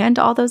Lake and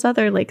all those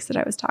other lakes that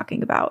I was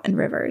talking about and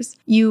rivers,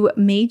 you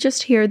may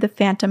just hear the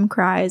phantom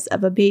cries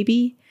of a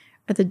baby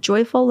or the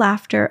joyful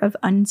laughter of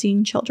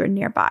unseen children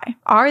nearby.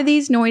 Are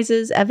these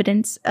noises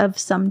evidence of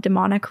some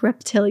demonic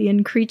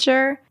reptilian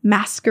creature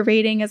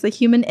masquerading as a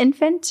human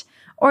infant?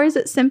 Or is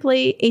it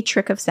simply a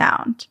trick of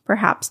sound,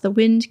 perhaps the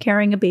wind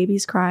carrying a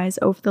baby's cries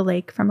over the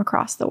lake from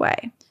across the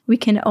way? We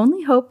can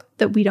only hope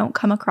that we don't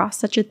come across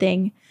such a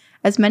thing,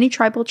 as many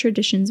tribal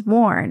traditions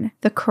warn,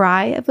 the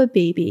cry of a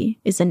baby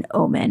is an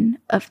omen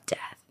of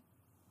death.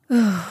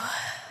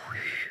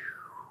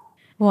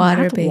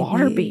 Water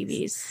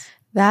babies.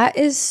 That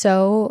is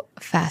so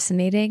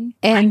fascinating.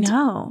 And I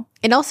know.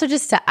 And also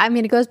just, I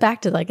mean, it goes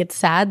back to like, it's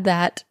sad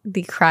that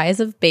the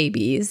cries of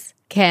babies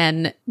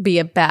can be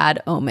a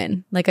bad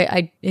omen. Like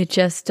it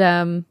just,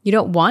 you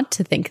don't want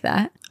to think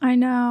that. I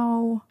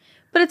know.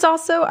 But it's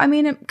also, I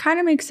mean, it kind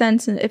of makes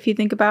sense if you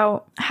think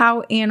about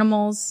how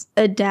animals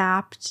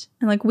adapt.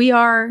 And like we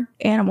are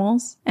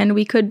animals and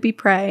we could be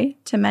prey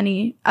to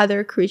many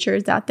other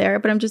creatures out there.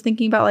 But I'm just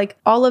thinking about like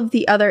all of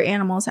the other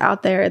animals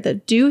out there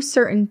that do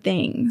certain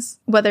things,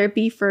 whether it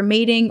be for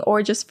mating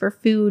or just for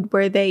food,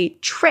 where they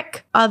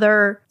trick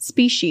other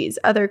species,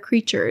 other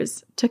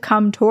creatures to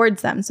come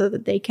towards them so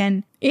that they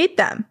can eat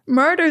them,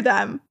 murder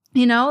them.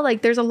 You know,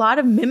 like there's a lot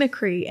of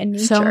mimicry in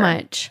nature. So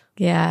much.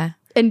 Yeah.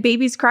 And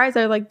babies' cries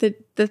are like the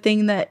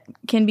thing that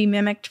can be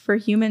mimicked for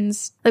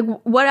humans. Like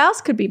what else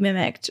could be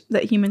mimicked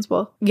that humans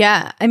will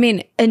I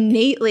mean,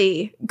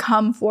 innately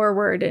come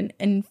forward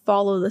and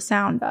follow the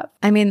sound of?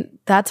 I mean,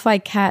 that's why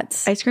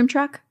cats. Ice cream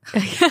truck?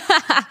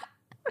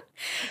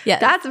 Yeah.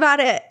 That's about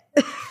it.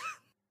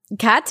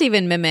 Cats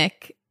even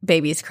mimic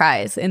babies'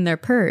 cries in their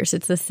purrs.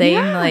 It's the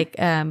same like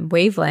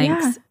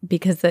wavelengths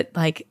because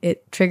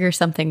it triggers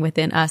something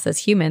within us as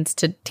humans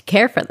to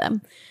care for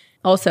them.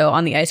 Also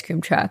on the ice cream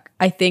truck,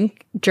 I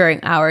think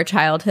during our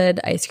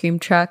childhood, ice cream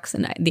trucks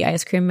and the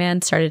ice cream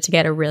man started to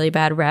get a really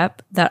bad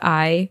rep that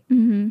I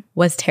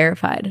was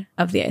terrified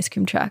of the ice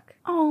cream truck.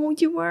 Oh,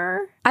 you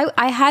were?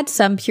 I had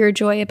some pure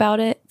joy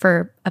about it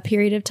for a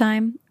period of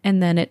time,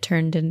 and then it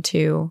turned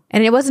into,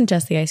 and it wasn't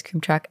just the ice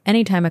cream truck.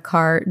 Anytime a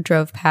car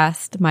drove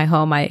past my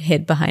home, I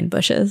hid behind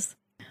bushes.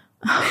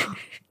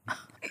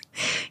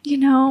 You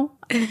know,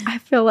 I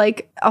feel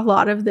like a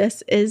lot of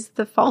this is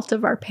the fault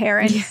of our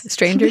parents.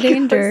 Stranger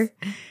danger.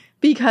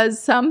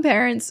 Because some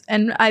parents,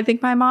 and I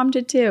think my mom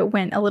did too,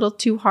 went a little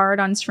too hard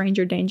on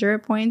stranger danger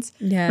at points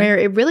where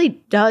it really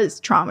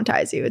does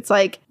traumatize you. It's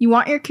like you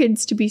want your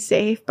kids to be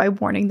safe by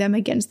warning them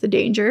against the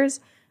dangers,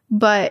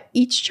 but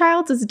each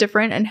child is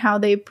different and how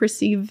they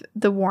perceive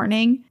the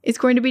warning is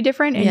going to be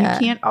different. And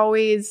you can't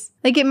always,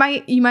 like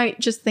you might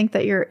just think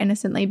that you're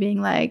innocently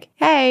being like,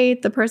 hey,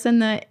 the person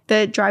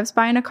that drives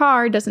by in a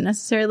car doesn't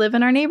necessarily live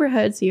in our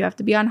neighborhood. So you have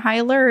to be on high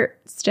alert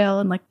still.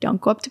 And like,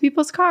 don't go up to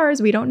people's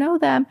cars. We don't know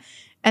them.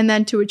 And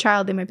then to a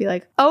child, they might be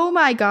like, oh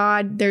my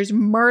God, there's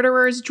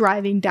murderers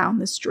driving down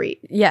the street.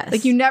 Yes.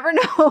 Like you never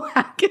know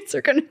how kids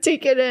are going to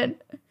take it in.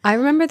 I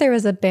remember there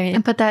was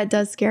but that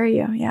does scare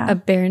you. Yeah. A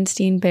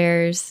Berenstain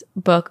Bears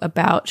book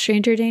about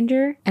stranger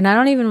danger. And I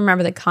don't even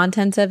remember the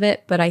contents of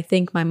it, but I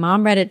think my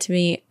mom read it to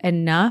me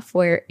enough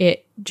where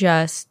it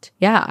just,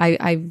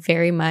 I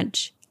very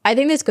much, I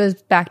think this goes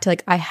back to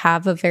like, I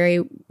have a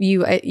very,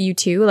 you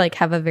too, like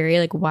have a very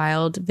like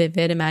wild,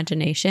 vivid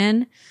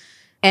imagination.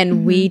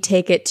 And we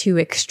take it to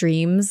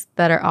extremes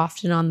that are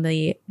often on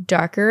the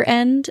darker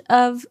end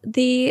of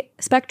the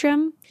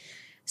spectrum.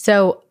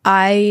 So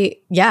I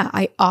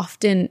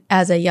often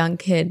as a young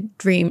kid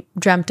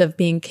dreamt of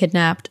being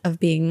kidnapped, of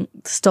being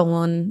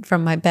stolen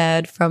from my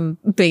bed,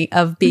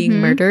 of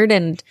being murdered.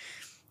 And,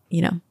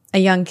 you know, a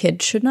young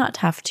kid should not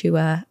have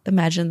to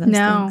imagine those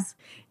things.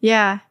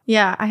 Yeah.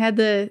 Yeah. I had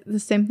the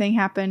same thing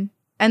happen.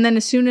 And then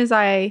as soon as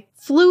I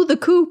flew the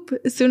coop,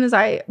 as soon as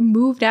I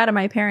moved out of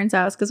my parents'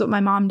 house, because what my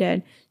mom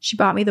did, she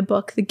bought me the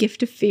book, The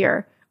Gift of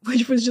Fear,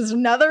 which was just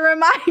another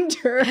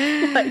reminder,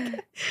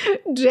 like,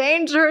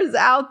 danger is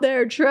out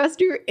there.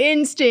 Trust your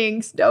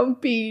instincts.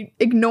 Don't be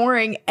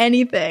ignoring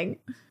anything.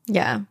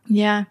 Yeah.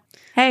 Yeah.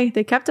 Hey,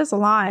 they kept us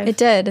alive. It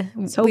did.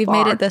 So We've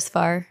far. made it this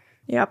far.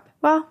 Yep.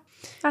 Well,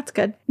 That's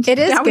good. It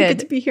is now good. we get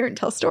to be here and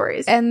tell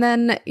stories. And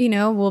then,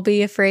 we'll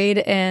be afraid.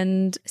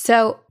 And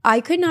so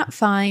I could not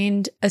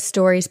find a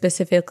story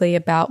specifically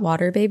about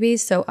water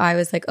babies. So I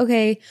was like,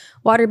 okay,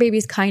 water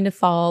babies kind of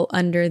fall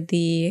under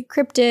the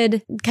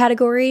cryptid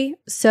category.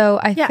 So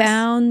I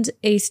found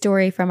a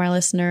story from our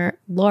listener,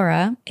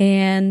 Laura,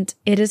 and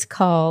it is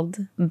called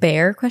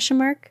Bear ?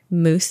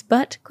 Moose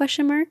butt ?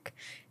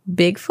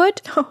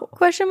 Bigfoot ?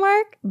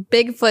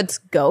 Bigfoot's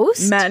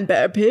ghost? Man,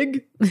 bear,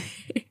 pig.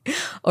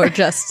 Or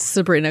just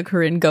Sabrina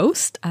Corinne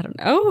ghost? I don't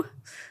know.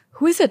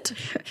 Who is it?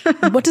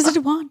 What does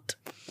it want?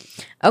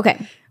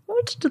 Okay.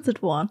 What does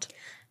it want?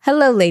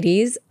 Hello,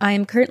 ladies. I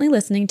am currently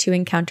listening to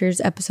Encounters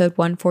episode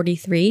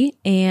 143.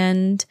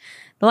 And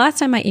the last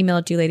time I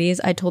emailed you ladies,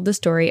 I told the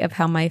story of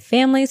how my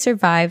family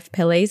survived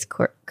Pele's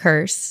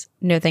curse,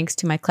 no thanks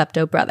to my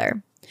klepto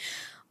brother.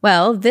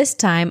 Well, this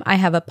time I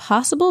have a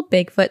possible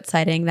Bigfoot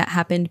sighting that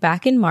happened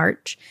back in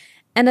March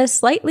and a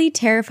slightly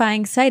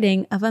terrifying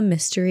sighting of a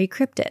mystery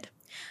cryptid.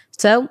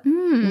 So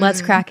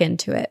let's crack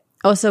into it.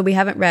 Also, we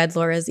haven't read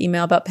Laura's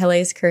email about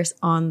Pele's curse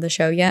on the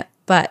show yet,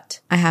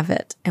 but I have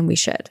it and we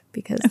should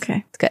because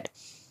it's good.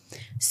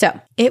 So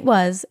it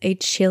was a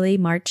chilly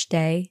March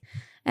day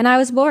and I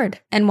was bored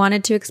and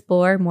wanted to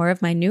explore more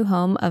of my new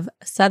home of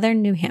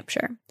southern New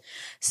Hampshire.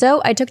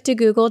 So I took to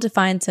Google to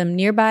find some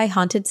nearby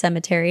haunted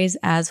cemeteries,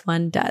 as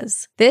one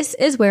does. This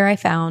is where I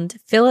found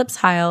Phillips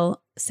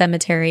Heil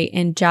Cemetery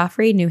in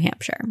Joffrey, New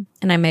Hampshire.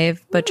 And I may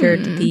have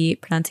butchered the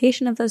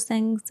pronunciation of those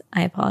things.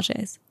 I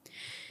apologize.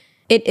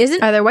 It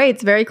isn't... Either way,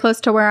 it's very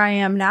close to where I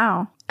am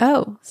now.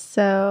 Oh.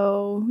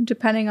 So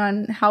depending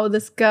on how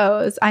this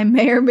goes, I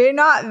may or may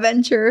not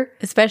venture.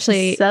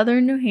 Especially...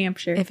 southern New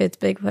Hampshire. If it's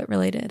Bigfoot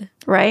related.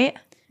 Right?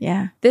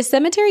 Yeah. This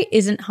cemetery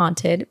isn't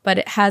haunted, but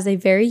it has a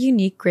very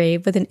unique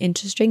grave with an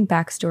interesting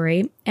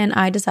backstory, and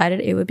I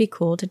decided it would be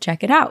cool to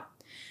check it out.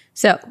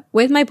 So,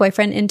 with my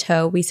boyfriend in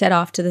tow, we set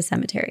off to the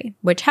cemetery,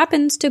 which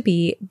happens to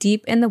be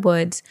deep in the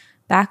woods,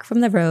 back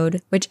from the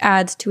road, which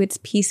adds to its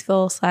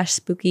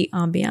peaceful/spooky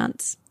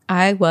ambiance.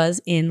 I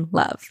was in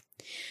love.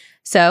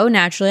 So,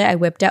 naturally, I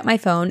whipped out my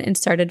phone and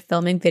started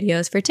filming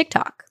videos for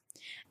TikTok.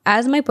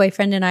 As my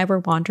boyfriend and I were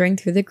wandering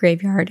through the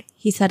graveyard,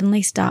 he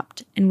suddenly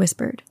stopped and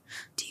whispered,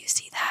 "Do you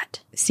see that?"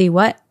 "See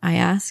what?" I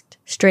asked,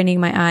 straining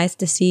my eyes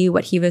to see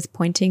what he was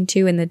pointing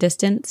to in the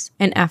distance.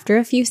 And after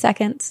a few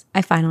seconds,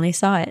 I finally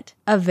saw it.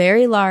 A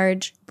very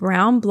large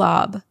brown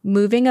blob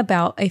moving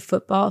about a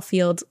football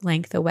field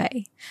length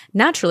away.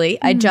 Naturally,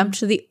 I jumped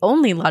to the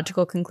only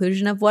logical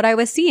conclusion of what I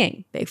was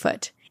seeing: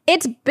 Bigfoot.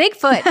 "It's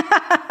Bigfoot,"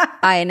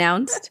 I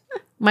announced.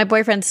 My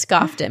boyfriend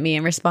scoffed at me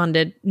and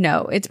responded,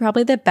 "No, it's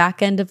probably the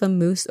back end of a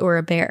moose or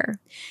a bear."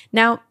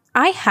 Now,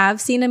 I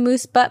have seen a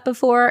moose butt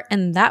before,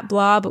 and that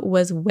blob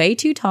was way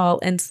too tall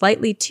and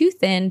slightly too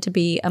thin to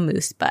be a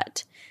moose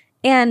butt.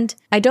 And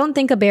I don't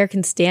think a bear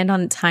can stand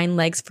on its hind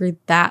legs for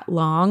that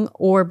long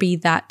or be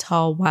that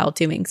tall while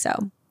doing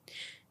so.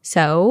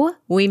 So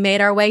we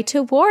made our way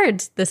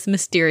towards this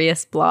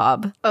mysterious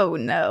blob. Oh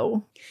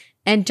no.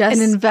 And just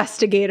an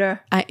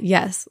investigator.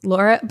 Yes,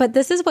 Laura, but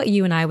this is what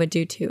you and I would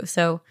do too.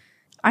 So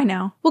I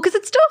know. Well, because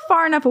it's still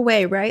far enough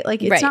away, right?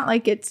 Like it's not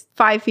like it's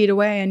 5 feet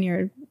away and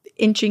you're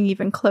inching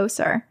even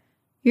closer.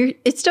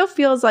 It still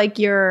feels like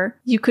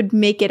you could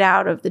make it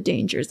out of the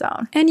danger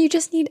zone. And you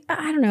just need,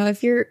 I don't know,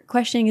 if you're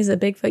questioning is a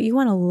Bigfoot, you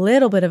want a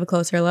little bit of a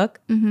closer look.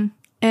 Mm-hmm.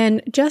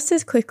 And just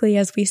as quickly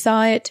as we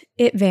saw it,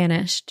 it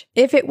vanished.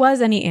 If it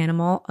was any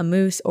animal, a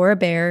moose or a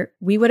bear,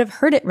 we would have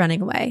heard it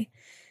running away.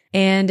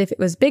 And if it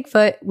was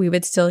Bigfoot, we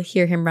would still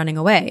hear him running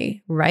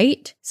away,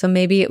 right? So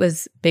maybe it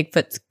was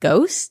Bigfoot's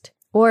ghost?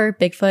 Or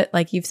Bigfoot,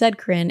 like you've said,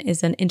 Corinne,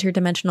 is an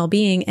interdimensional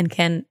being and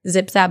can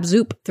zip, zap,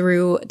 zoop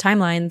through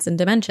timelines and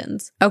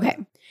dimensions. Okay.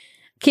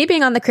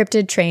 Keeping on the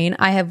cryptid train,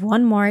 I have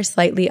one more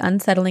slightly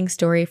unsettling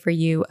story for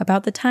you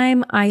about the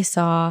time I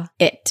saw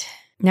it.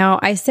 Now,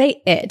 I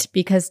say it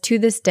because to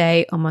this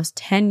day, almost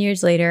 10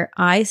 years later,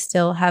 I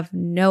still have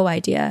no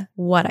idea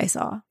what I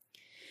saw.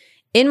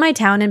 In my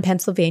town in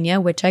Pennsylvania,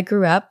 which I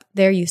grew up,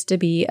 there used to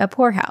be a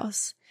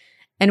poorhouse.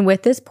 And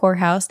with this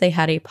poorhouse, they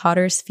had a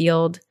potter's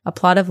field, a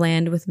plot of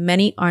land with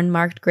many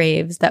unmarked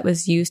graves that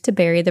was used to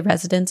bury the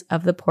residents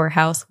of the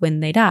poorhouse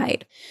when they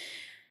died.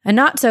 A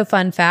not so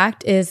fun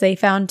fact is they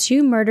found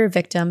 2 murder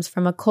victims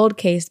from a cold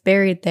case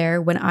buried there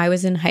when I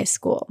was in high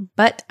school.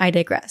 But I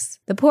digress.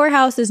 The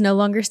poorhouse is no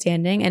longer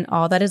standing and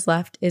all that is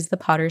left is the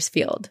potter's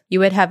field. You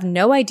would have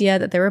no idea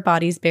that there were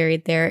bodies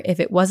buried there if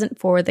it wasn't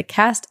for the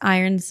cast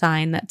iron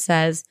sign that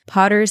says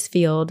Potter's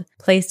Field,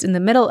 placed in the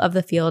middle of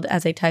the field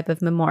as a type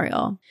of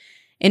memorial.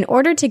 In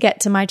order to get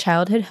to my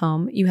childhood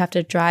home, you have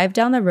to drive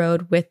down the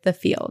road with the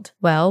field.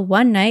 Well,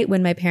 one night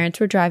when my parents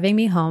were driving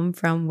me home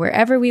from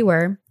wherever we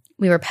were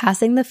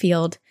passing the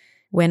field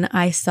when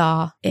I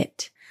saw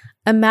it.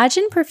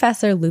 Imagine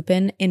Professor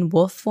Lupin in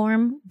wolf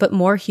form, but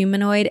more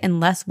humanoid and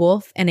less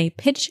wolf, and a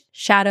pitch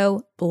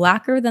shadow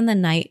blacker than the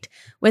night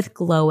with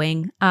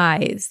glowing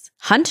eyes,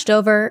 hunched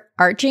over,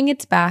 arching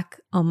its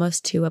back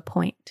almost to a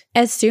point.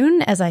 As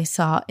soon as I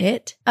saw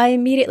it, I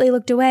immediately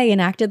looked away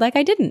and acted like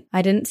I didn't.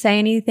 I didn't say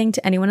anything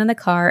to anyone in the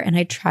car, and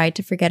I tried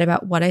to forget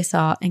about what I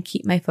saw and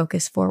keep my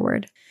focus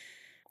forward.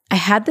 I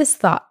had this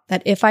thought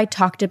that if I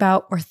talked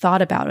about or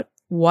thought about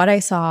what I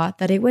saw,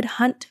 that it would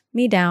hunt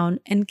me down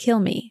and kill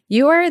me.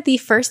 You are the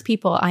first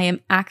people I am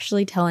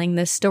actually telling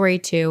this story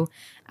to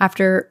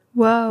after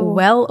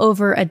well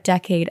over a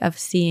decade of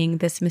seeing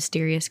this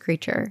mysterious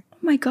creature. Oh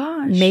my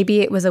gosh. Maybe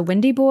it was a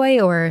windy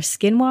boy or a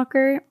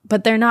skinwalker,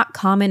 but they're not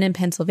common in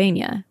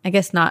Pennsylvania. I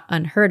guess not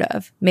unheard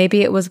of.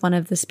 Maybe it was one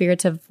of the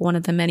spirits of one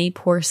of the many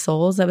poor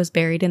souls that was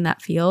buried in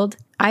that field.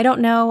 I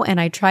don't know,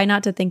 and I try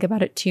not to think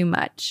about it too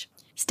much.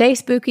 Stay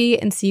spooky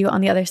and see you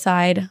on the other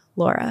side,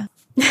 Laura.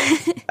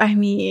 I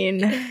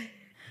mean,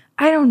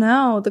 I don't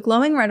know. The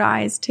glowing red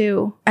eyes,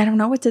 too. I don't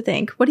know what to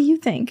think. What do you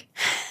think?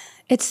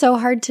 It's so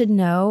hard to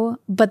know,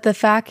 but the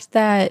fact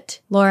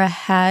that Laura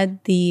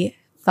had the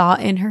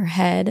thought in her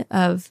head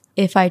of,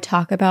 if I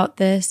talk about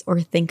this or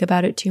think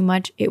about it too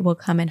much, it will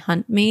come and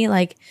hunt me.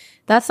 Like,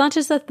 that's not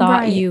just a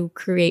thought you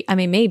create. I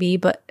mean, maybe,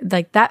 but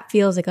like that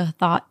feels like a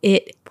thought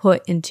it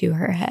put into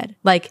her head.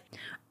 Like,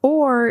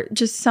 or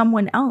just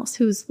someone else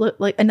who's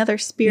like another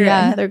spirit,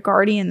 another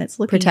guardian that's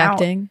looking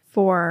protecting out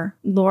for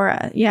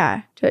Laura.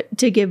 Yeah.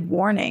 To give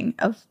warning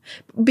of,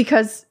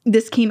 because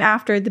this came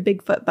after the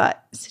Bigfoot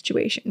butt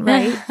situation,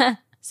 right?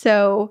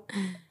 So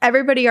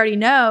everybody already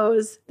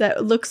knows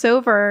that looks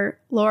over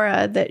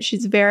Laura that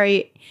she's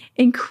very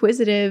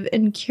inquisitive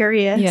and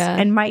curious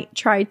and might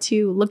try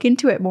to look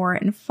into it more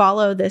and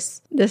follow this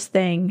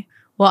thing.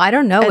 Well, I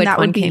don't know which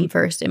one came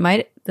first.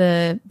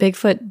 The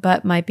Bigfoot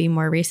butt might be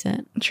more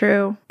recent.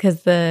 True.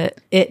 Because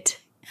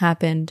it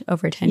happened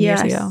over 10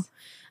 years ago.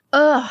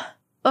 Ugh,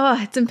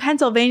 it's in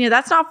Pennsylvania.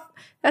 That's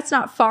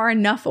not far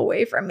enough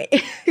away from me.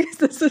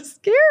 This is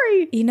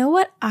scary. You know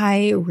what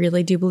I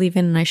really do believe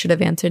in, and I should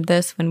have answered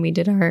this when we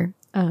did our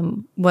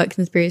what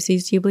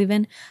conspiracies do you believe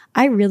in?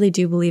 I really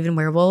do believe in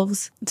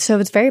werewolves. So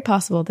it's very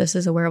possible this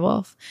is a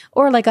werewolf.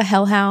 Or like a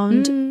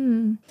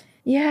hellhound.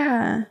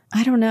 Yeah.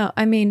 I don't know.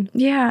 I mean,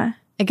 yeah.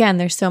 Again,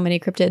 there's so many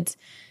cryptids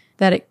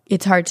that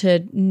it's hard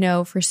to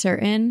know for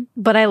certain.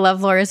 But I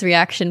love Laura's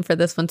reaction for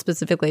this one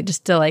specifically,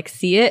 just to like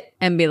see it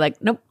and be like,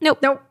 nope,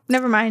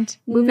 never mind.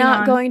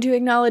 Not going to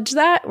acknowledge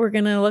that. We're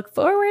going to look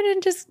forward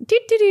and just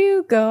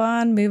go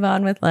on, move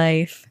on with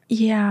life.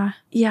 Yeah.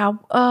 Yeah.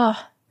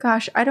 Oh,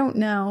 gosh, I don't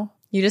know.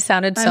 You just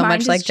sounded so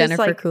much like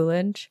Jennifer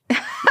Coolidge.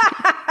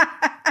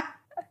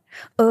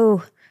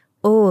 Oh,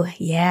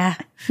 yeah.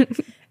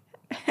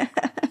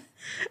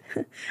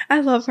 I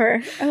love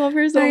her. I love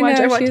her so much.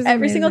 I watch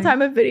every single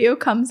time a video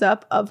comes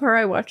up of her.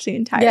 I watch the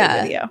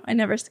entire video. I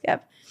never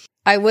skip.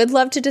 I would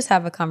love to just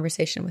have a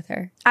conversation with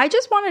her. I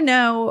just want to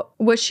know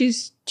what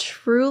she's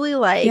truly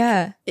like.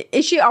 Yeah.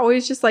 Is she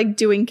always just like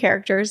doing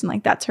characters and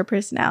like that's her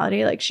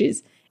personality? Like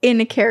she's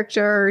in a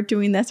character or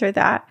doing this or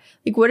that?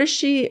 Like what is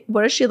she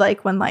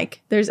like when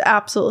like there's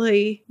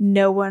absolutely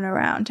no one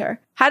around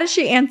her? How does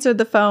she answer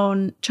the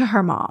phone to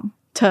her mom?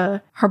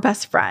 To her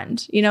best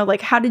friend, you know,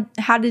 like how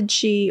did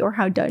she or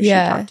how does she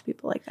talk to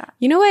people like that?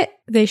 You know what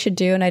they should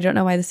do, and I don't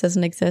know why this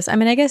doesn't exist. I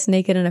mean, I guess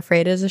Naked and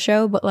Afraid is a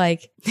show, but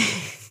like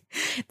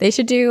they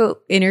should do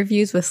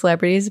interviews with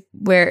celebrities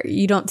where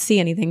you don't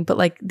see anything, but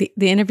like the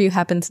interview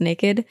happens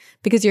naked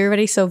because you're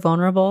already so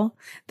vulnerable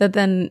that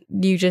then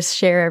you just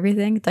share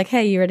everything. It's like,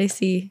 hey, you already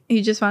see.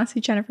 You just want to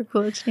see Jennifer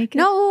Coolidge naked?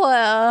 No,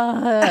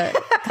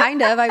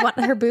 kind of. I want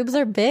her boobs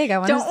are big. I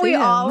want to see them. Don't we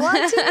all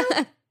want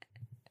to?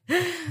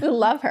 I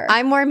love her.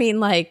 I more mean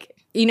like,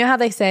 you know how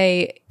they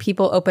say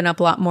people open up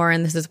a lot more,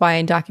 and this is why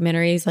in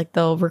documentaries like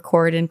they'll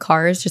record in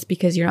cars just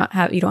because you don't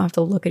have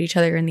to look at each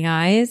other in the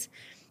eyes,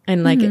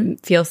 and like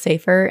it feels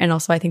safer. And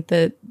also I think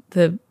the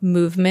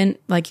movement,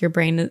 like your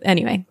brain,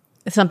 anyway,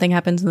 if something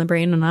happens in the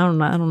brain, and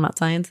I'm not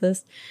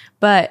scientist,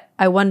 but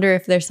I wonder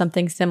if there's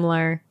something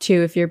similar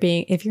to if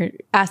you're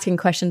asking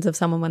questions of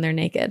someone when they're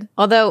naked.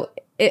 Although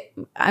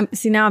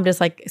now I'm just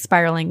like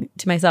spiraling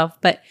to myself,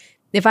 but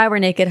if I were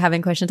naked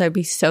having questions, I would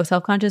be so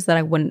self-conscious that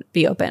I wouldn't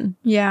be open.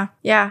 Yeah.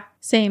 Yeah.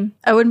 Same.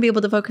 I wouldn't be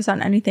able to focus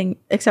on anything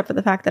except for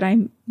the fact that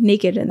I'm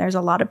naked and there's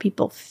a lot of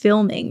people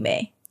filming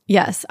me.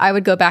 Yes. I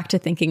would go back to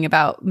thinking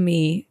about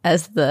me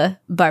as the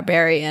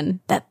barbarian.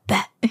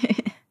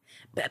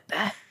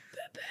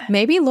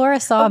 Maybe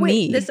Laura saw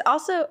me. This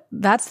also...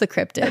 That's the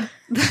cryptid.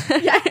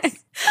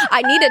 Yes.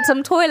 I needed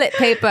some toilet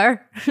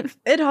paper.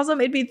 It also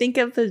made me think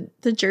of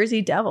the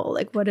Jersey Devil.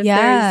 Like, what if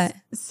there's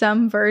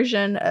some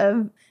version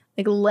of...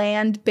 like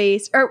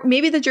land-based, or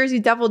maybe the Jersey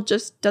Devil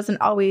just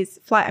doesn't always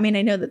fly. I mean,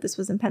 I know that this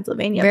was in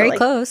Pennsylvania. Very but like,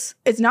 close.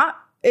 It's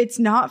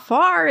not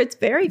far. It's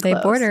very close.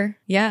 They border.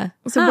 Yeah.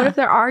 So what if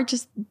there are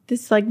just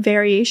this like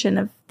variation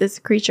of this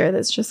creature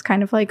that's just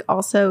kind of like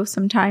also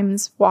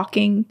sometimes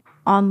walking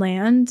on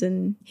land,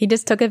 and he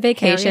just took a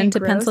vacation to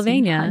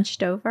Pennsylvania.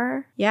 Hunched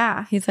over.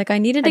 Yeah. He's like, I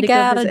needed to get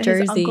out of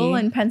Jersey. His uncle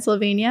in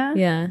Pennsylvania.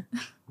 Yeah.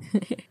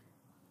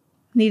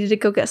 needed to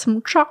go get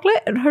some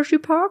chocolate at Hershey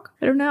Park.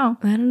 I don't know.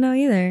 I don't know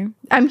either.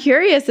 I'm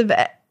curious if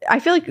I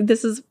feel like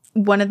this is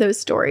one of those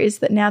stories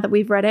that now that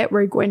we've read it,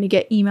 we're going to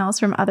get emails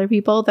from other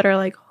people that are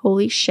like,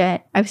 holy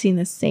shit, I've seen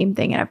the same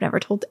thing and I've never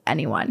told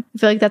anyone. I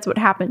feel like that's what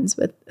happens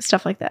with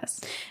stuff like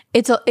this.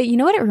 You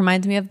know what it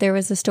reminds me of? There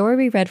was a story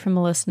we read from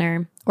a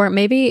listener, or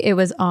maybe it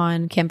was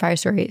on Campfire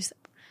Stories.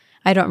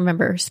 I don't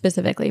remember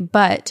specifically,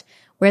 but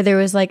where there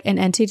was like an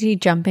entity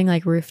jumping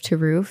like roof to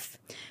roof.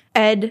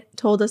 Ed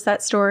told us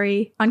that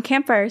story on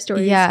Campfire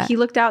Stories. Yeah. He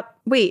looked out.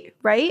 Wait,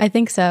 right? I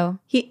think so.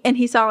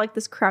 He saw like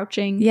this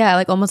crouching. Yeah,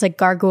 like almost like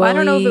gargoyle. Well, I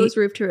don't know if it was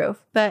roof to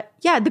roof, but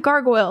yeah, the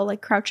gargoyle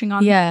like crouching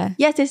on. Yeah.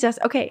 Yes.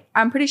 Okay.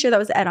 I'm pretty sure that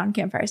was Ed on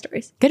Campfire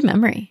Stories. Good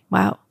memory.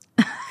 Wow.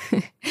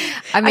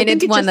 I mean,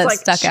 it's one that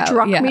stuck out.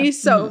 Struck me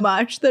so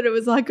much that it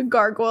was like a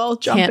gargoyle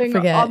jumping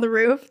on the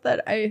roof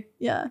that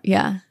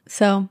Yeah.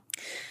 So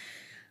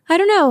I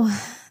don't know.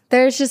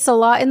 There's just a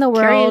lot in the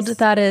world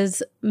that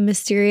is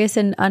mysterious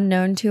and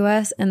unknown to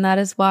us. And that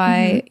is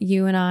why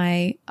you and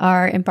I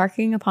are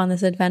embarking upon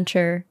this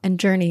adventure and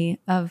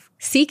journey of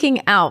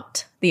seeking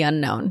out the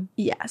unknown.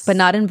 Yes. But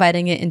not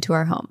inviting it into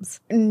our homes.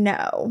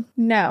 No.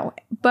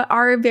 But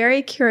are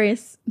very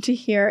curious to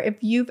hear if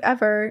you've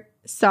ever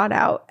sought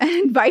out and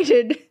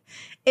invited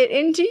it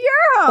into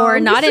your home. Or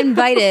not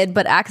invited,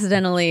 but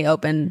accidentally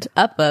opened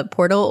up a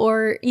portal,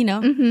 or,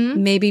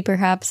 maybe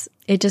perhaps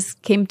it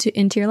just came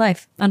into your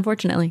life,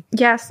 unfortunately.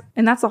 Yes.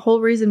 And that's the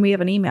whole reason we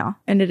have an email.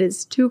 And it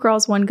is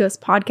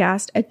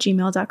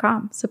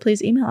 2girlsoneghost@gmail.com. So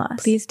please email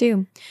us. Please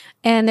do.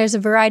 And there's a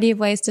variety of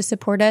ways to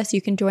support us.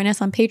 You can join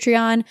us on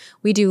Patreon.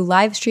 We do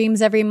live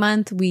streams every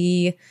month.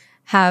 We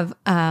have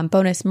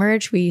bonus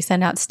merch. We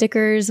send out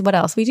stickers. What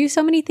else? We do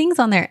so many things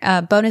on there.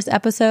 Bonus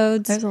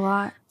episodes. There's a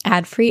lot.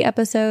 Ad-free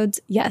episodes.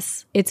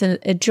 Yes, it's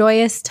a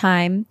joyous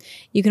time.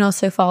 You can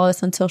also follow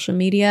us on social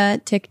media,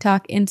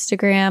 TikTok,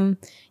 Instagram.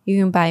 You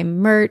can buy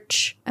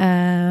merch,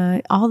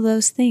 all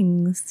those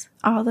things.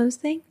 All those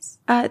things.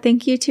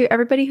 Thank you to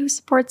everybody who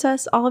supports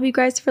us, all of you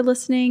guys for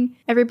listening,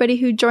 everybody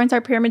who joins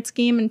our pyramid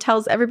scheme and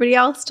tells everybody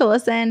else to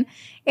listen,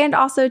 and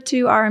also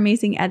to our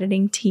amazing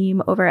editing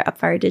team over at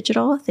Upfire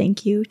Digital.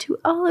 Thank you to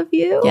all of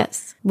you.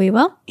 Yes, we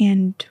will.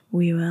 And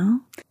we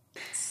will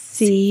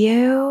see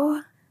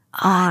you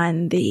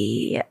on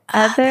the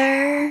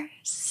other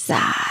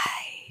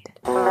side.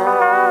 Very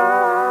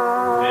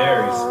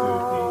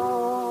spooky.